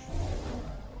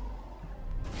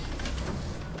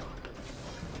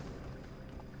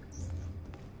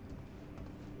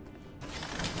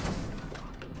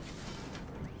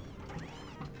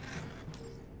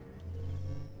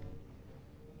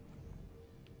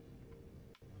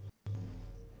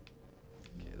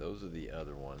 Okay, those are the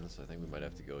other ones. I think we might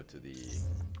have to go to the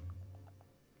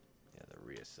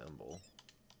reassemble.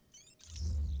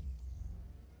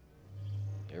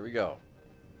 Here we go.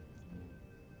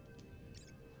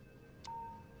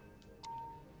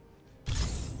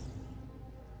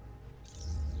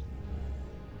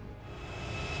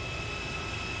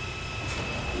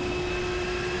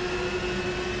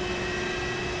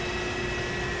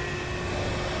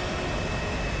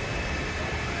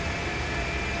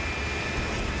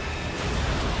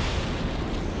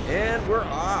 And we're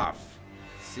off.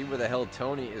 See where the hell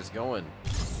Tony is going.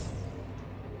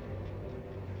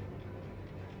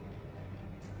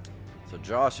 So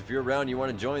Josh, if you're around, you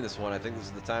want to join this one, I think this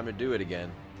is the time to do it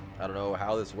again. I don't know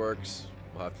how this works.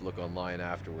 We'll have to look online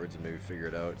afterwards and maybe figure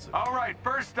it out. So. All right,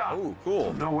 first up. Oh,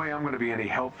 cool. No way I'm going to be any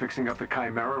help fixing up the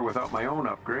Chimera without my own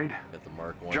upgrade. Got the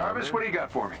Mark 1 Jarvis, armor. what do you got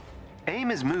for me?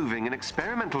 AIM is moving an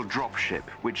experimental dropship,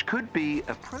 which could be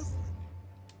appropriated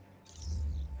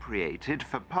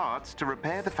for parts to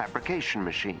repair the fabrication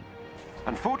machine.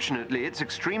 Unfortunately, it's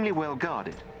extremely well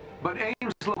guarded. But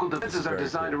AIM's local defenses are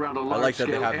designed around a I like that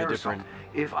they large-scale have the aerosol. different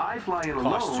If I fly in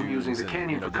alone costumes using the and,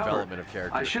 canyon for cover, development of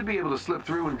character. I should be able to slip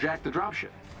through and jack the dropship.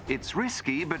 It's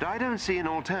risky, but I don't see an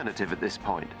alternative at this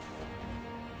point.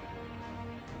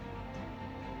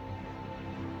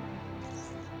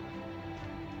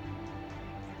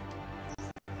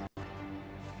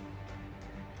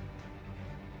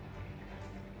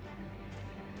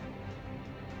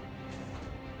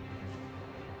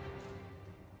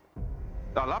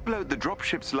 I'll upload the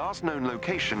dropship's last known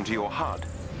location to your HUD.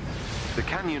 The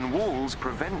canyon walls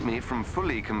prevent me from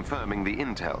fully confirming the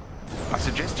intel. I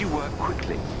suggest you work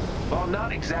quickly. Well, I'm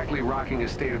not exactly rocking a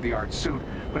state-of-the-art suit,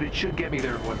 but it should get me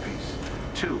there in one piece.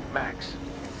 2, max.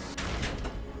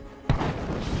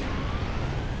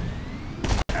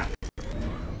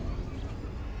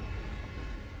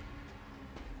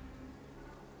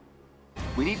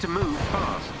 We need to move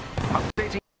fast.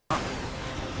 Updating.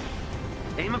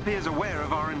 AIM appears aware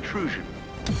of our intrusion.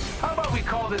 How about we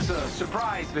call this a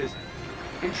surprise visit?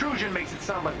 Intrusion makes it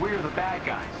sound like we're the bad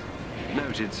guys.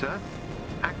 Noted, sir.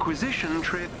 Acquisition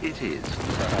trip it is.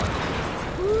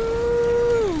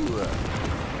 Woo!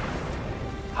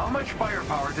 How much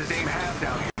firepower does AIM have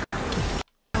down here?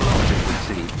 Let's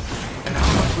see. And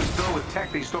how much was filled with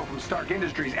tech they stole from Stark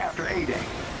Industries after A-Day?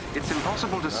 It's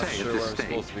impossible to say sure at this where I'm stage.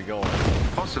 supposed to be going.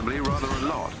 Possibly rather a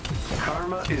lot.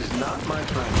 Karma is not my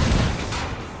friend.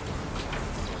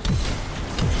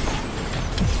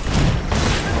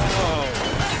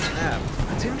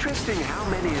 It's interesting how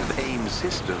many of AIM's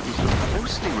systems are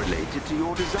closely related to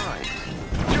your designs.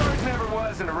 George never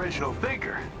was an original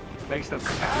thinker. Makes them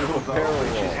compatible though,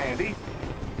 which is handy.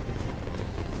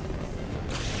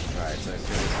 Alright, so I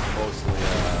assume this is mostly,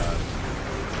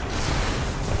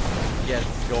 get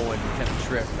going, kind of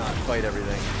trip, not fight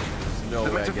everything. There's no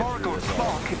The way I get metaphorical through this all.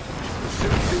 clock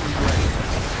suits doing great.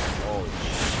 Holy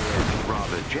shit.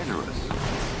 Rather generous.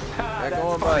 Get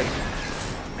going, bud.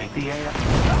 Make the air.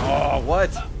 Oh, what?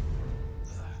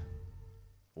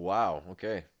 Wow,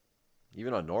 okay.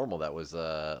 Even on normal, that was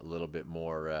a little bit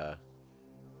more,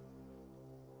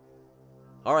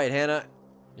 Alright, Hannah,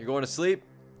 you're going to sleep?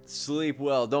 Sleep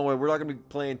well. Don't worry, we're not going to be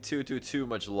playing too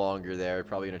much longer there.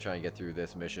 Probably going to try and get through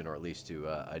this mission, or at least to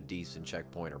a decent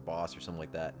checkpoint or boss or something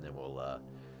like that, and then we'll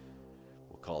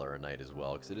call her a night as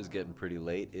well, because it is getting pretty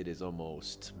late. It is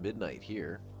almost midnight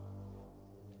here.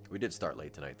 We did start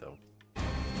late tonight, though.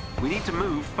 We need to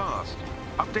move fast.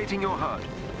 Updating your HUD.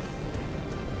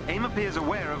 AIM appears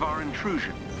aware of our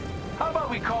intrusion. How about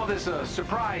we call this a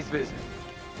surprise visit?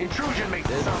 Intrusion makes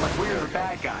it sound like we're the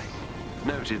bad guys.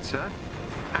 Noted, sir.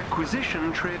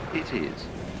 Acquisition trip it is.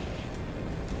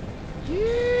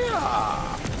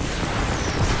 Yeah!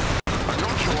 I'm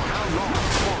not sure how long the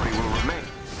quarry will remain.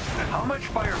 How much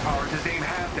firepower does AIM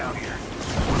have down here?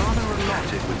 Rather a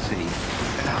lot, it would seem.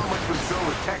 And how much was filled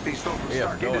with tech they stole from We have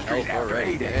Stark no Industries help after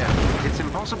already. A-Day? Damn. It's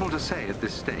impossible to say at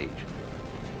this stage.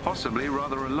 Possibly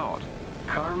rather a lot.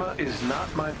 Karma is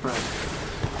not my friend.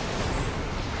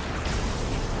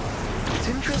 It's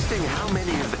interesting how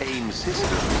many of AIM's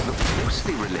systems look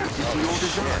closely related to your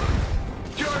design.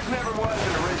 George never was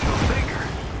an original thinker.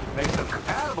 Makes them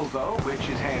compatible though, which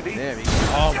is handy. Damn,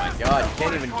 oh my god, you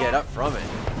can't even get up from it.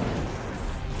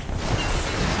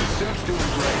 The suit's doing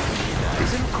great.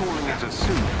 Isn't calling it a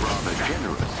suit rather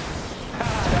generous?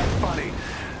 That's funny.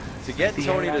 To get The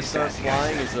Tony AI to start says,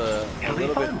 flying is a It'll be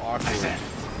little bit fun, I awkward. said.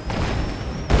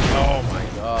 Oh my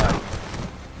god.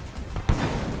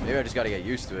 Maybe I just gotta get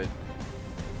used to it.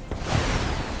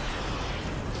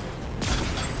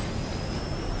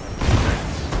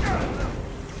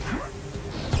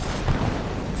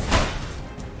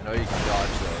 I know you can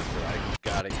dodge those, but I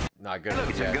gotta not good enough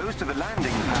It yet. goes to the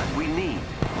landing pad we need.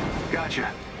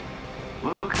 Gotcha.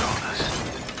 Look at all this.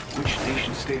 Which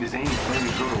nation state is AIM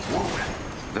planning to go to war with?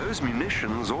 Those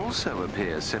munitions also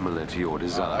appear similar to your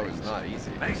design. That was not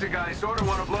easy. Makes a guy sort of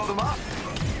want to blow them up.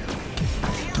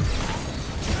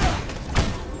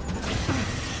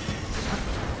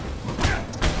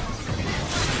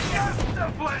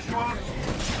 The flesh wound.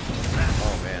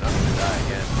 Oh man, I'm gonna die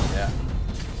again. Yeah.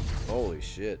 Holy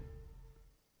shit.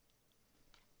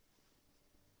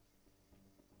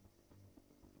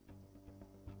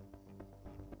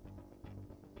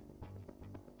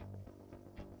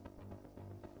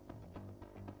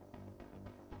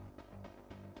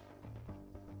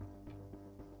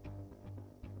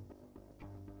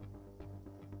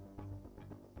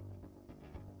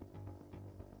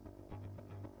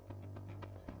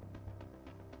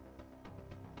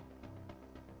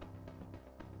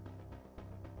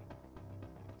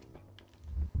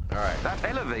 Alright. That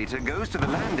elevator goes to the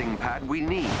landing pad we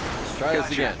need. Let's try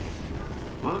this again.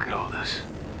 Look at all this.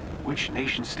 Which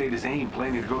nation-state is AIM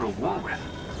planning to go to war with?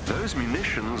 Those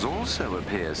munitions also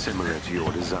appear similar to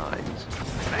your designs.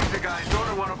 Think the guys sort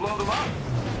of want to blow them up?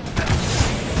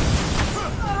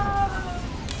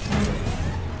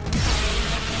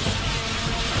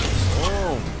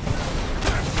 Oh.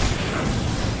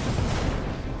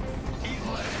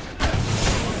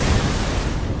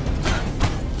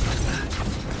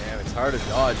 Damn, it's hard to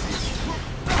dodge these.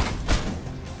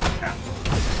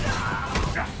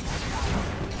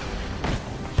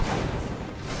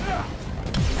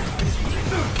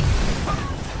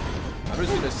 I'm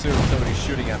just gonna assume somebody's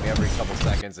shooting at me every couple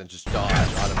seconds and just dodge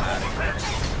automatically.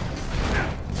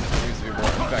 Seems to be more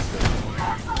effective.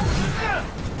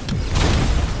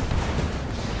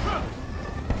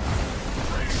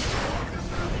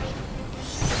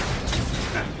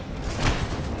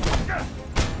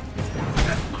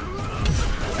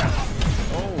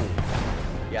 Oh,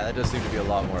 yeah, that does seem to be a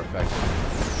lot more effective.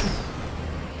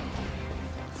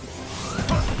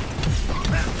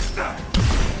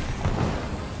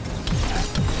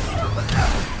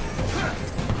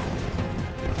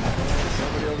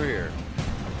 Somebody over here.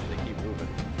 They keep moving.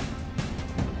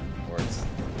 Or it's...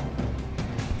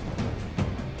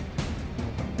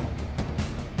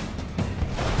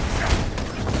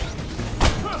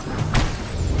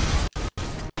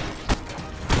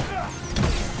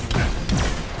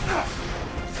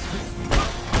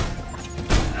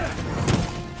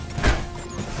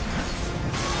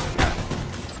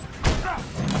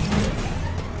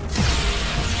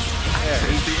 Yeah,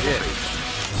 eat shit.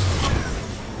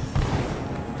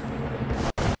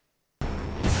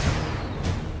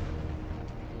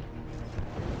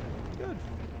 Good.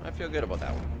 I feel good about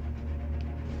that one.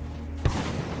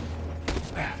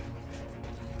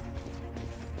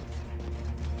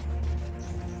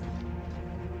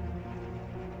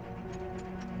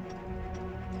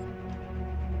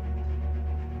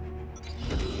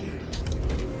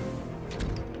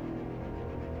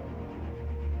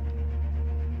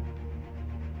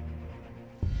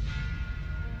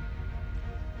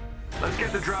 Let's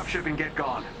get the dropship and get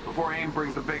gone, before AIM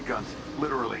brings the big guns.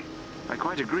 Literally. I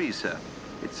quite agree, sir.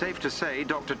 It's safe to say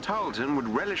Dr. Tarleton would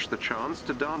relish the chance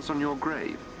to dance on your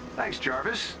grave. Thanks,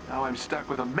 Jarvis. Now I'm stuck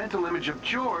with a mental image of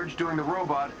George doing the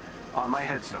robot on my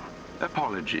headstone.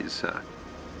 Apologies, sir.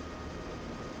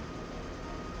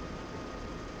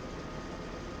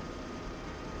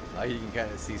 You can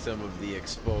kind of see some of the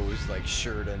exposed, like,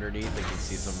 shirt underneath. You can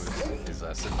see some of his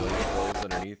civilian clothes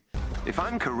underneath. If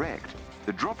I'm correct,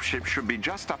 the dropship should be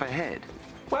just up ahead.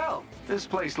 Well, this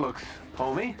place looks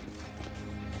homey.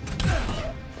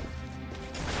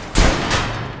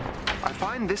 I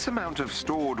find this amount of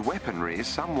stored weaponry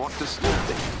somewhat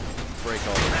disturbing. Break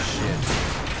all this shit.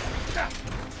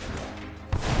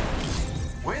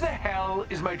 Where the hell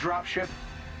is my dropship?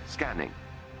 Scanning.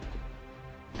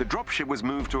 The dropship was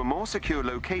moved to a more secure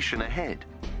location ahead.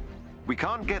 We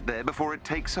can't get there before it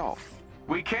takes off.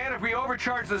 We can if we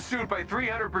overcharge the suit by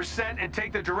 300% and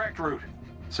take the direct route.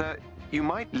 Sir, you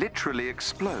might literally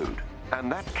explode,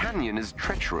 and that canyon is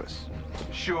treacherous.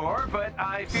 Sure, but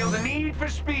I feel the need for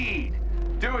speed.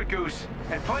 Do it, Goose,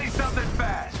 and play something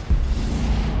fast.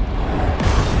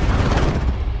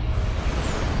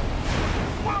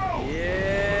 Whoa!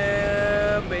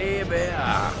 Yeah, baby.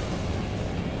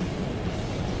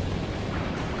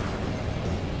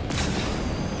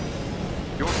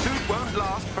 Your suit won't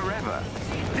last forever.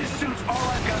 This suit's all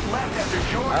I've got left after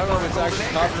George. I don't know if it's actually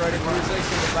copyrighted music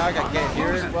in the back. I can't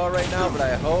hear it well right now, but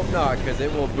I hope not, because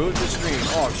it will boot the stream.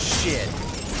 Oh, shit.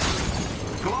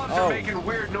 Gloves are making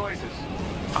weird noises.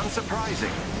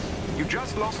 Unsurprising. You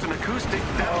just lost an acoustic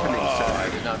dampening, sir. I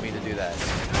did not mean to do that.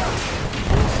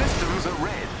 All systems are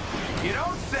red. You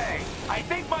don't say. I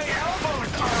think my elbows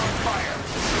are on fire.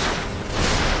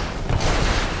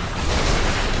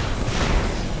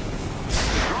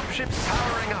 The dropship's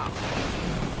powering up.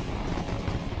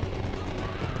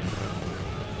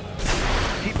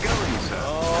 Keep going, sir.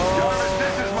 Jarvis,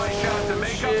 this is my shot to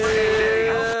make up for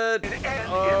today. And if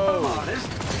I'm honest,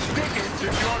 stick it to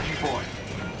Georgie boy.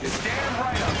 You're damn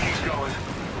right I'll keep going.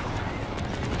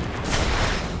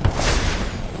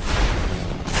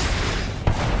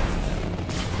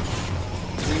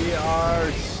 We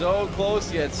are so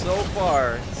close yet so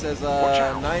far. It says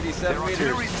 97 meters.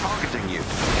 Artillery's targeting you.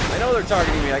 I know they're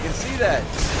targeting me. I can see that.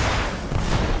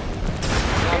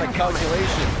 It's not a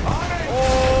calculation.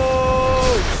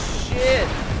 Oh, shit.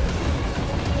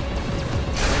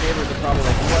 My neighbors are probably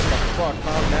like, what the fuck?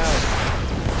 Calm down.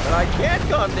 But I can't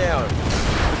calm down.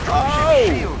 Oh!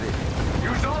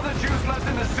 Use all the juice left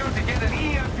in the suit to get an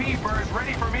EMP burst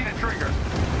ready for me to trigger.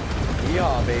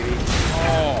 Yeehaw, baby.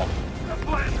 Oh.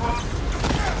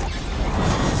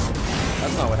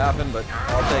 That's not what happened, but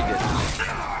I'll take it.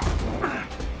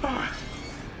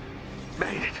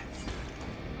 Made it.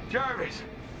 Jarvis!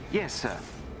 Yes, sir.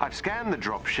 I've scanned the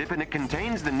dropship and it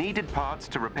contains the needed parts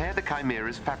to repair the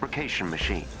Chimera's fabrication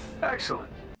machine. Excellent.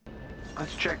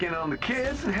 Let's check in on the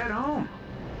kids and head home.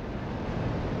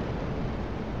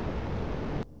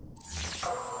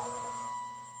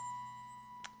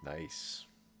 Nice.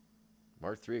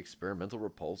 Mark III experimental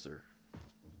repulsor.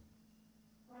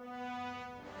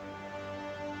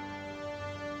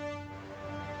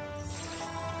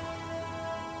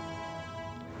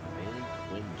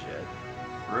 Quinjet.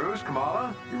 Bruce,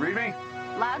 Kamala, you read me?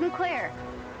 Loud and clear.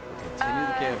 Continue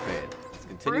the campaign. Let's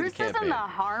continue Bruce the campaign. is in the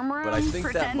harm room but I think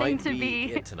that pretending might to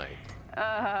be it tonight.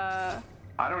 I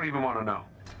don't even want to know.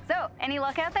 So, any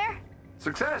luck out there?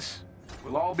 Success.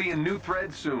 We'll all be in new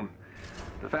threads soon.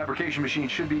 The fabrication machine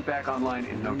should be back online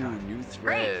in no time. New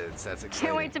threads. That's exciting.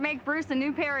 Can't wait to make Bruce a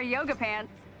new pair of yoga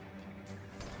pants.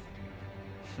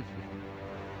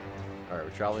 Alright,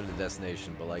 we're traveling to the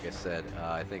destination, but like I said,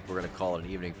 I think we're going to call it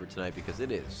an evening for tonight because it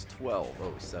is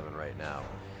 12:07 right now.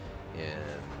 And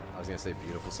I was going to say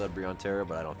beautiful Sudbury, Ontario,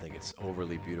 but I don't think it's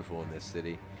overly beautiful in this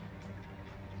city.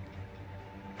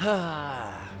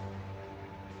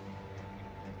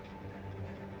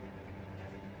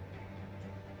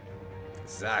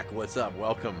 Zach, what's up?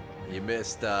 Welcome. You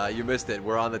missed it.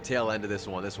 We're on the tail end of this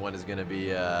one. This one is going to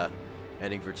be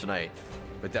ending for tonight,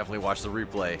 but definitely watch the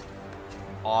replay.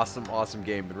 Awesome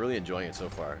game. Been really enjoying it so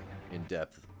far. In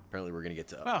depth. Apparently we're gonna get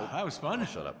to... Well, that was fun.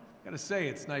 Shut up. Gotta say,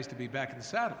 it's nice to be back in the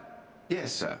saddle.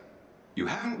 Yes, sir. You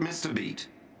haven't missed a beat.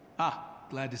 Ah,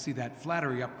 glad to see that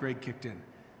flattery upgrade kicked in.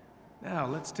 Now,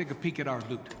 let's take a peek at our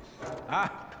loot.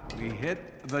 Ah, we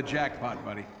hit the jackpot,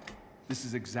 buddy. This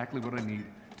is exactly what I need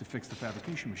to fix the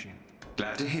fabrication machine.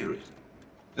 Glad to hear it.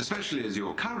 Especially as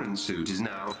your current suit is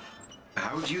now...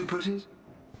 how would you put it?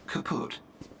 Kaput.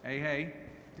 Hey.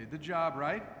 Did the job,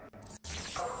 right?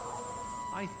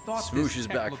 I thought Smoosh this is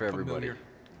tech back looked for everybody. familiar.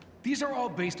 These are all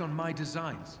based on my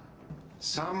designs.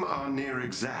 Some are near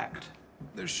exact.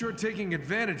 They're sure taking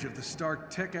advantage of the Stark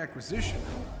tech acquisition.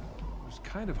 I was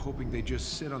kind of hoping they'd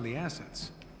just sit on the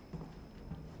assets.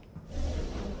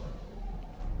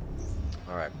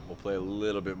 Alright, we'll play a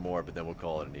little bit more, but then we'll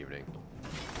call it an evening.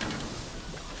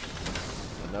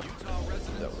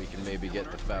 Enough that we can maybe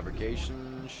get the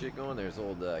fabrication shit going. There's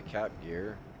old cap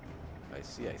gear. I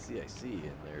see. And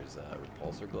there's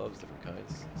repulsor gloves, different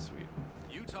kinds. Sweet.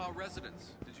 Utah residents,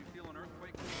 did you feel an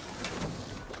earthquake?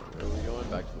 Where are we going?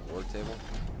 Back to the war table?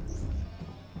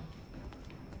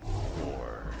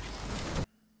 War.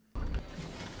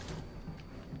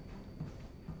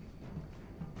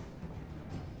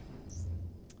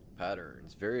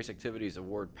 Patterns. Various activities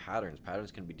award patterns.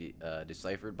 Patterns can be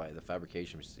deciphered by the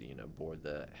fabrication machine aboard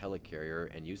the helicarrier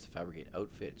and used to fabricate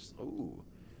outfits. Ooh,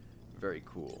 very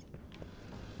cool.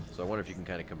 So I wonder if you can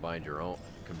kind of combine your own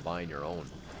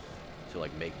to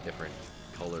like make different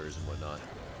colors and whatnot.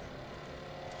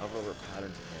 Hover over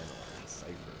patterns and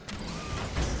decipher.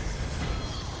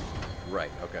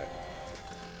 Right. Okay.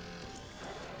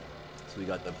 So we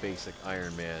got the basic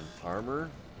Iron Man armor.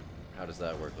 How does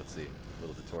that work? Let's see. A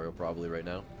little tutorial probably right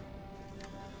now.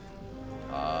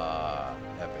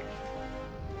 Epic.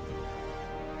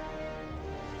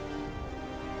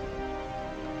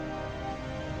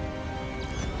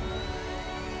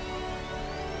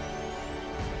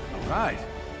 All right.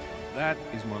 That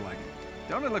is more like it.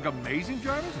 Don't it look amazing,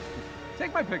 Jarvis?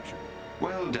 Take my picture.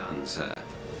 Well done, sir.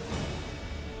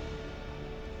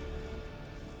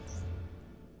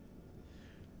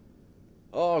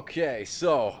 Okay,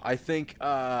 so I think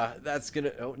that's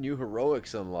gonna. Oh, new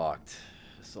heroics unlocked.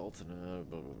 Assault and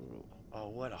oh,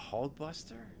 what a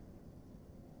Hulkbuster!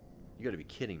 You gotta be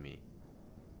kidding me.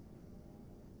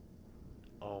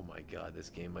 Oh my god, this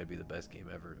game might be the best game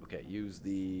ever. Okay, use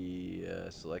the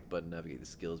select button, navigate the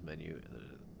skills menu.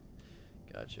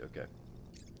 Gotcha, okay.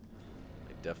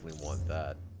 I definitely want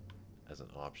that as an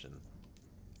option.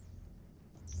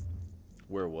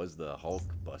 Where was the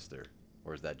Hulkbuster?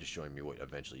 Or is that just showing me what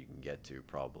eventually you can get to?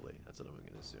 Probably. That's what I'm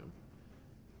going to assume.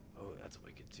 Oh, that's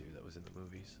wicked too. That was in the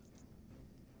movies.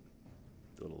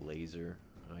 The little laser.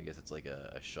 I guess it's like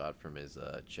a shot from his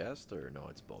chest, or no,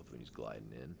 it's both when he's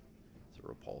gliding in. It's a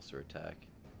repulsor attack.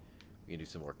 We can do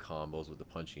some more combos with the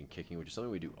punching and kicking, which is something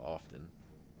we do often.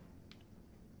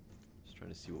 Just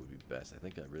trying to see what would be best. I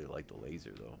think I really like the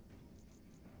laser though.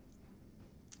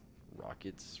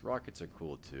 Rockets. Rockets are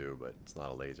cool too, but it's not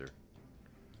a laser.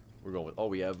 We're going with. Oh,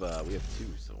 we have two.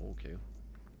 So okay.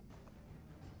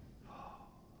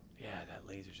 Yeah, that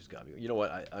laser just got me. You know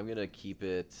what? I'm gonna keep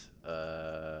it.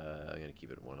 I'm gonna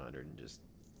keep it 100 and just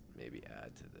maybe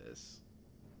add to this.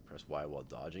 Press Y while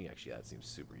dodging. Actually, that seems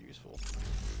super useful.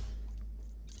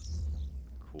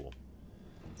 Cool.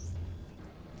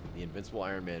 The Invincible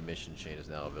Iron Man mission chain is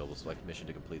now available. Select mission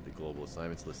to complete the global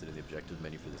assignments listed in the objective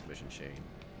menu for this mission chain.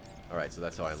 Alright, so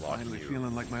that's how I unlock Finally you.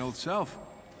 feeling like my old self.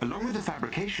 Along with the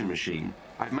fabrication machine,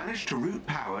 I've managed to route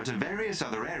power to various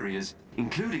other areas,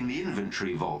 including the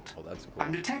inventory vault. Oh, that's cool.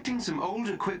 I'm detecting some old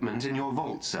equipment in your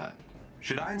vault, sir.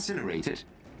 Should I incinerate it?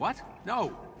 What?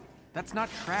 No. That's not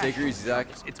trash. Take her easy, Zach.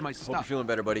 It's my Hope stuff. you're feeling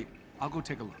better, buddy. I'll go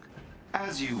take a look.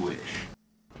 As you wish.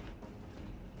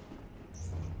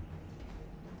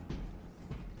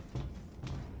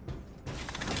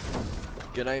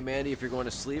 Good night, Mandy. If you're going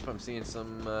to sleep, I'm seeing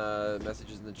some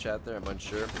messages in the chat there. I'm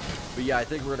unsure. But yeah, I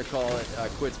think we're going to call it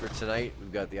quits for tonight.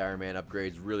 We've got the Iron Man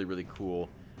upgrades. Really, really cool.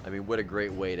 I mean, what a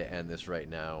great way to end this right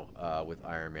now with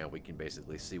Iron Man. We can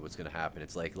basically see what's going to happen.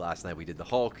 It's like last night we did the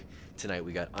Hulk. Tonight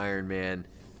we got Iron Man.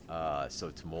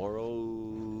 So tomorrow,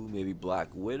 maybe Black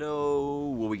Widow.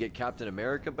 Will we get Captain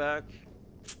America back?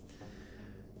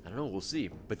 I don't know. We'll see.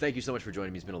 But thank you so much for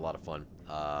joining me. It's been a lot of fun.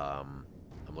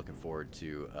 I'm looking forward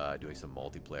to doing some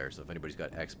multiplayer. So if anybody's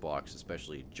got Xbox,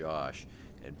 especially Josh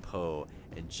and Poe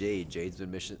and Jade. Jade's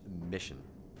been mission.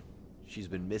 She's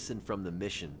been missing from the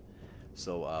mission.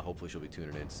 So hopefully she'll be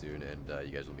tuning in soon, and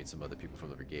you guys will meet some other people from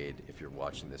the brigade if you're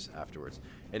watching this afterwards.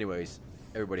 Anyways,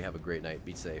 everybody have a great night.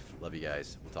 Be safe. Love you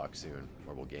guys. We'll talk soon,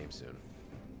 or we'll game soon.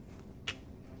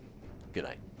 Good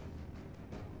night.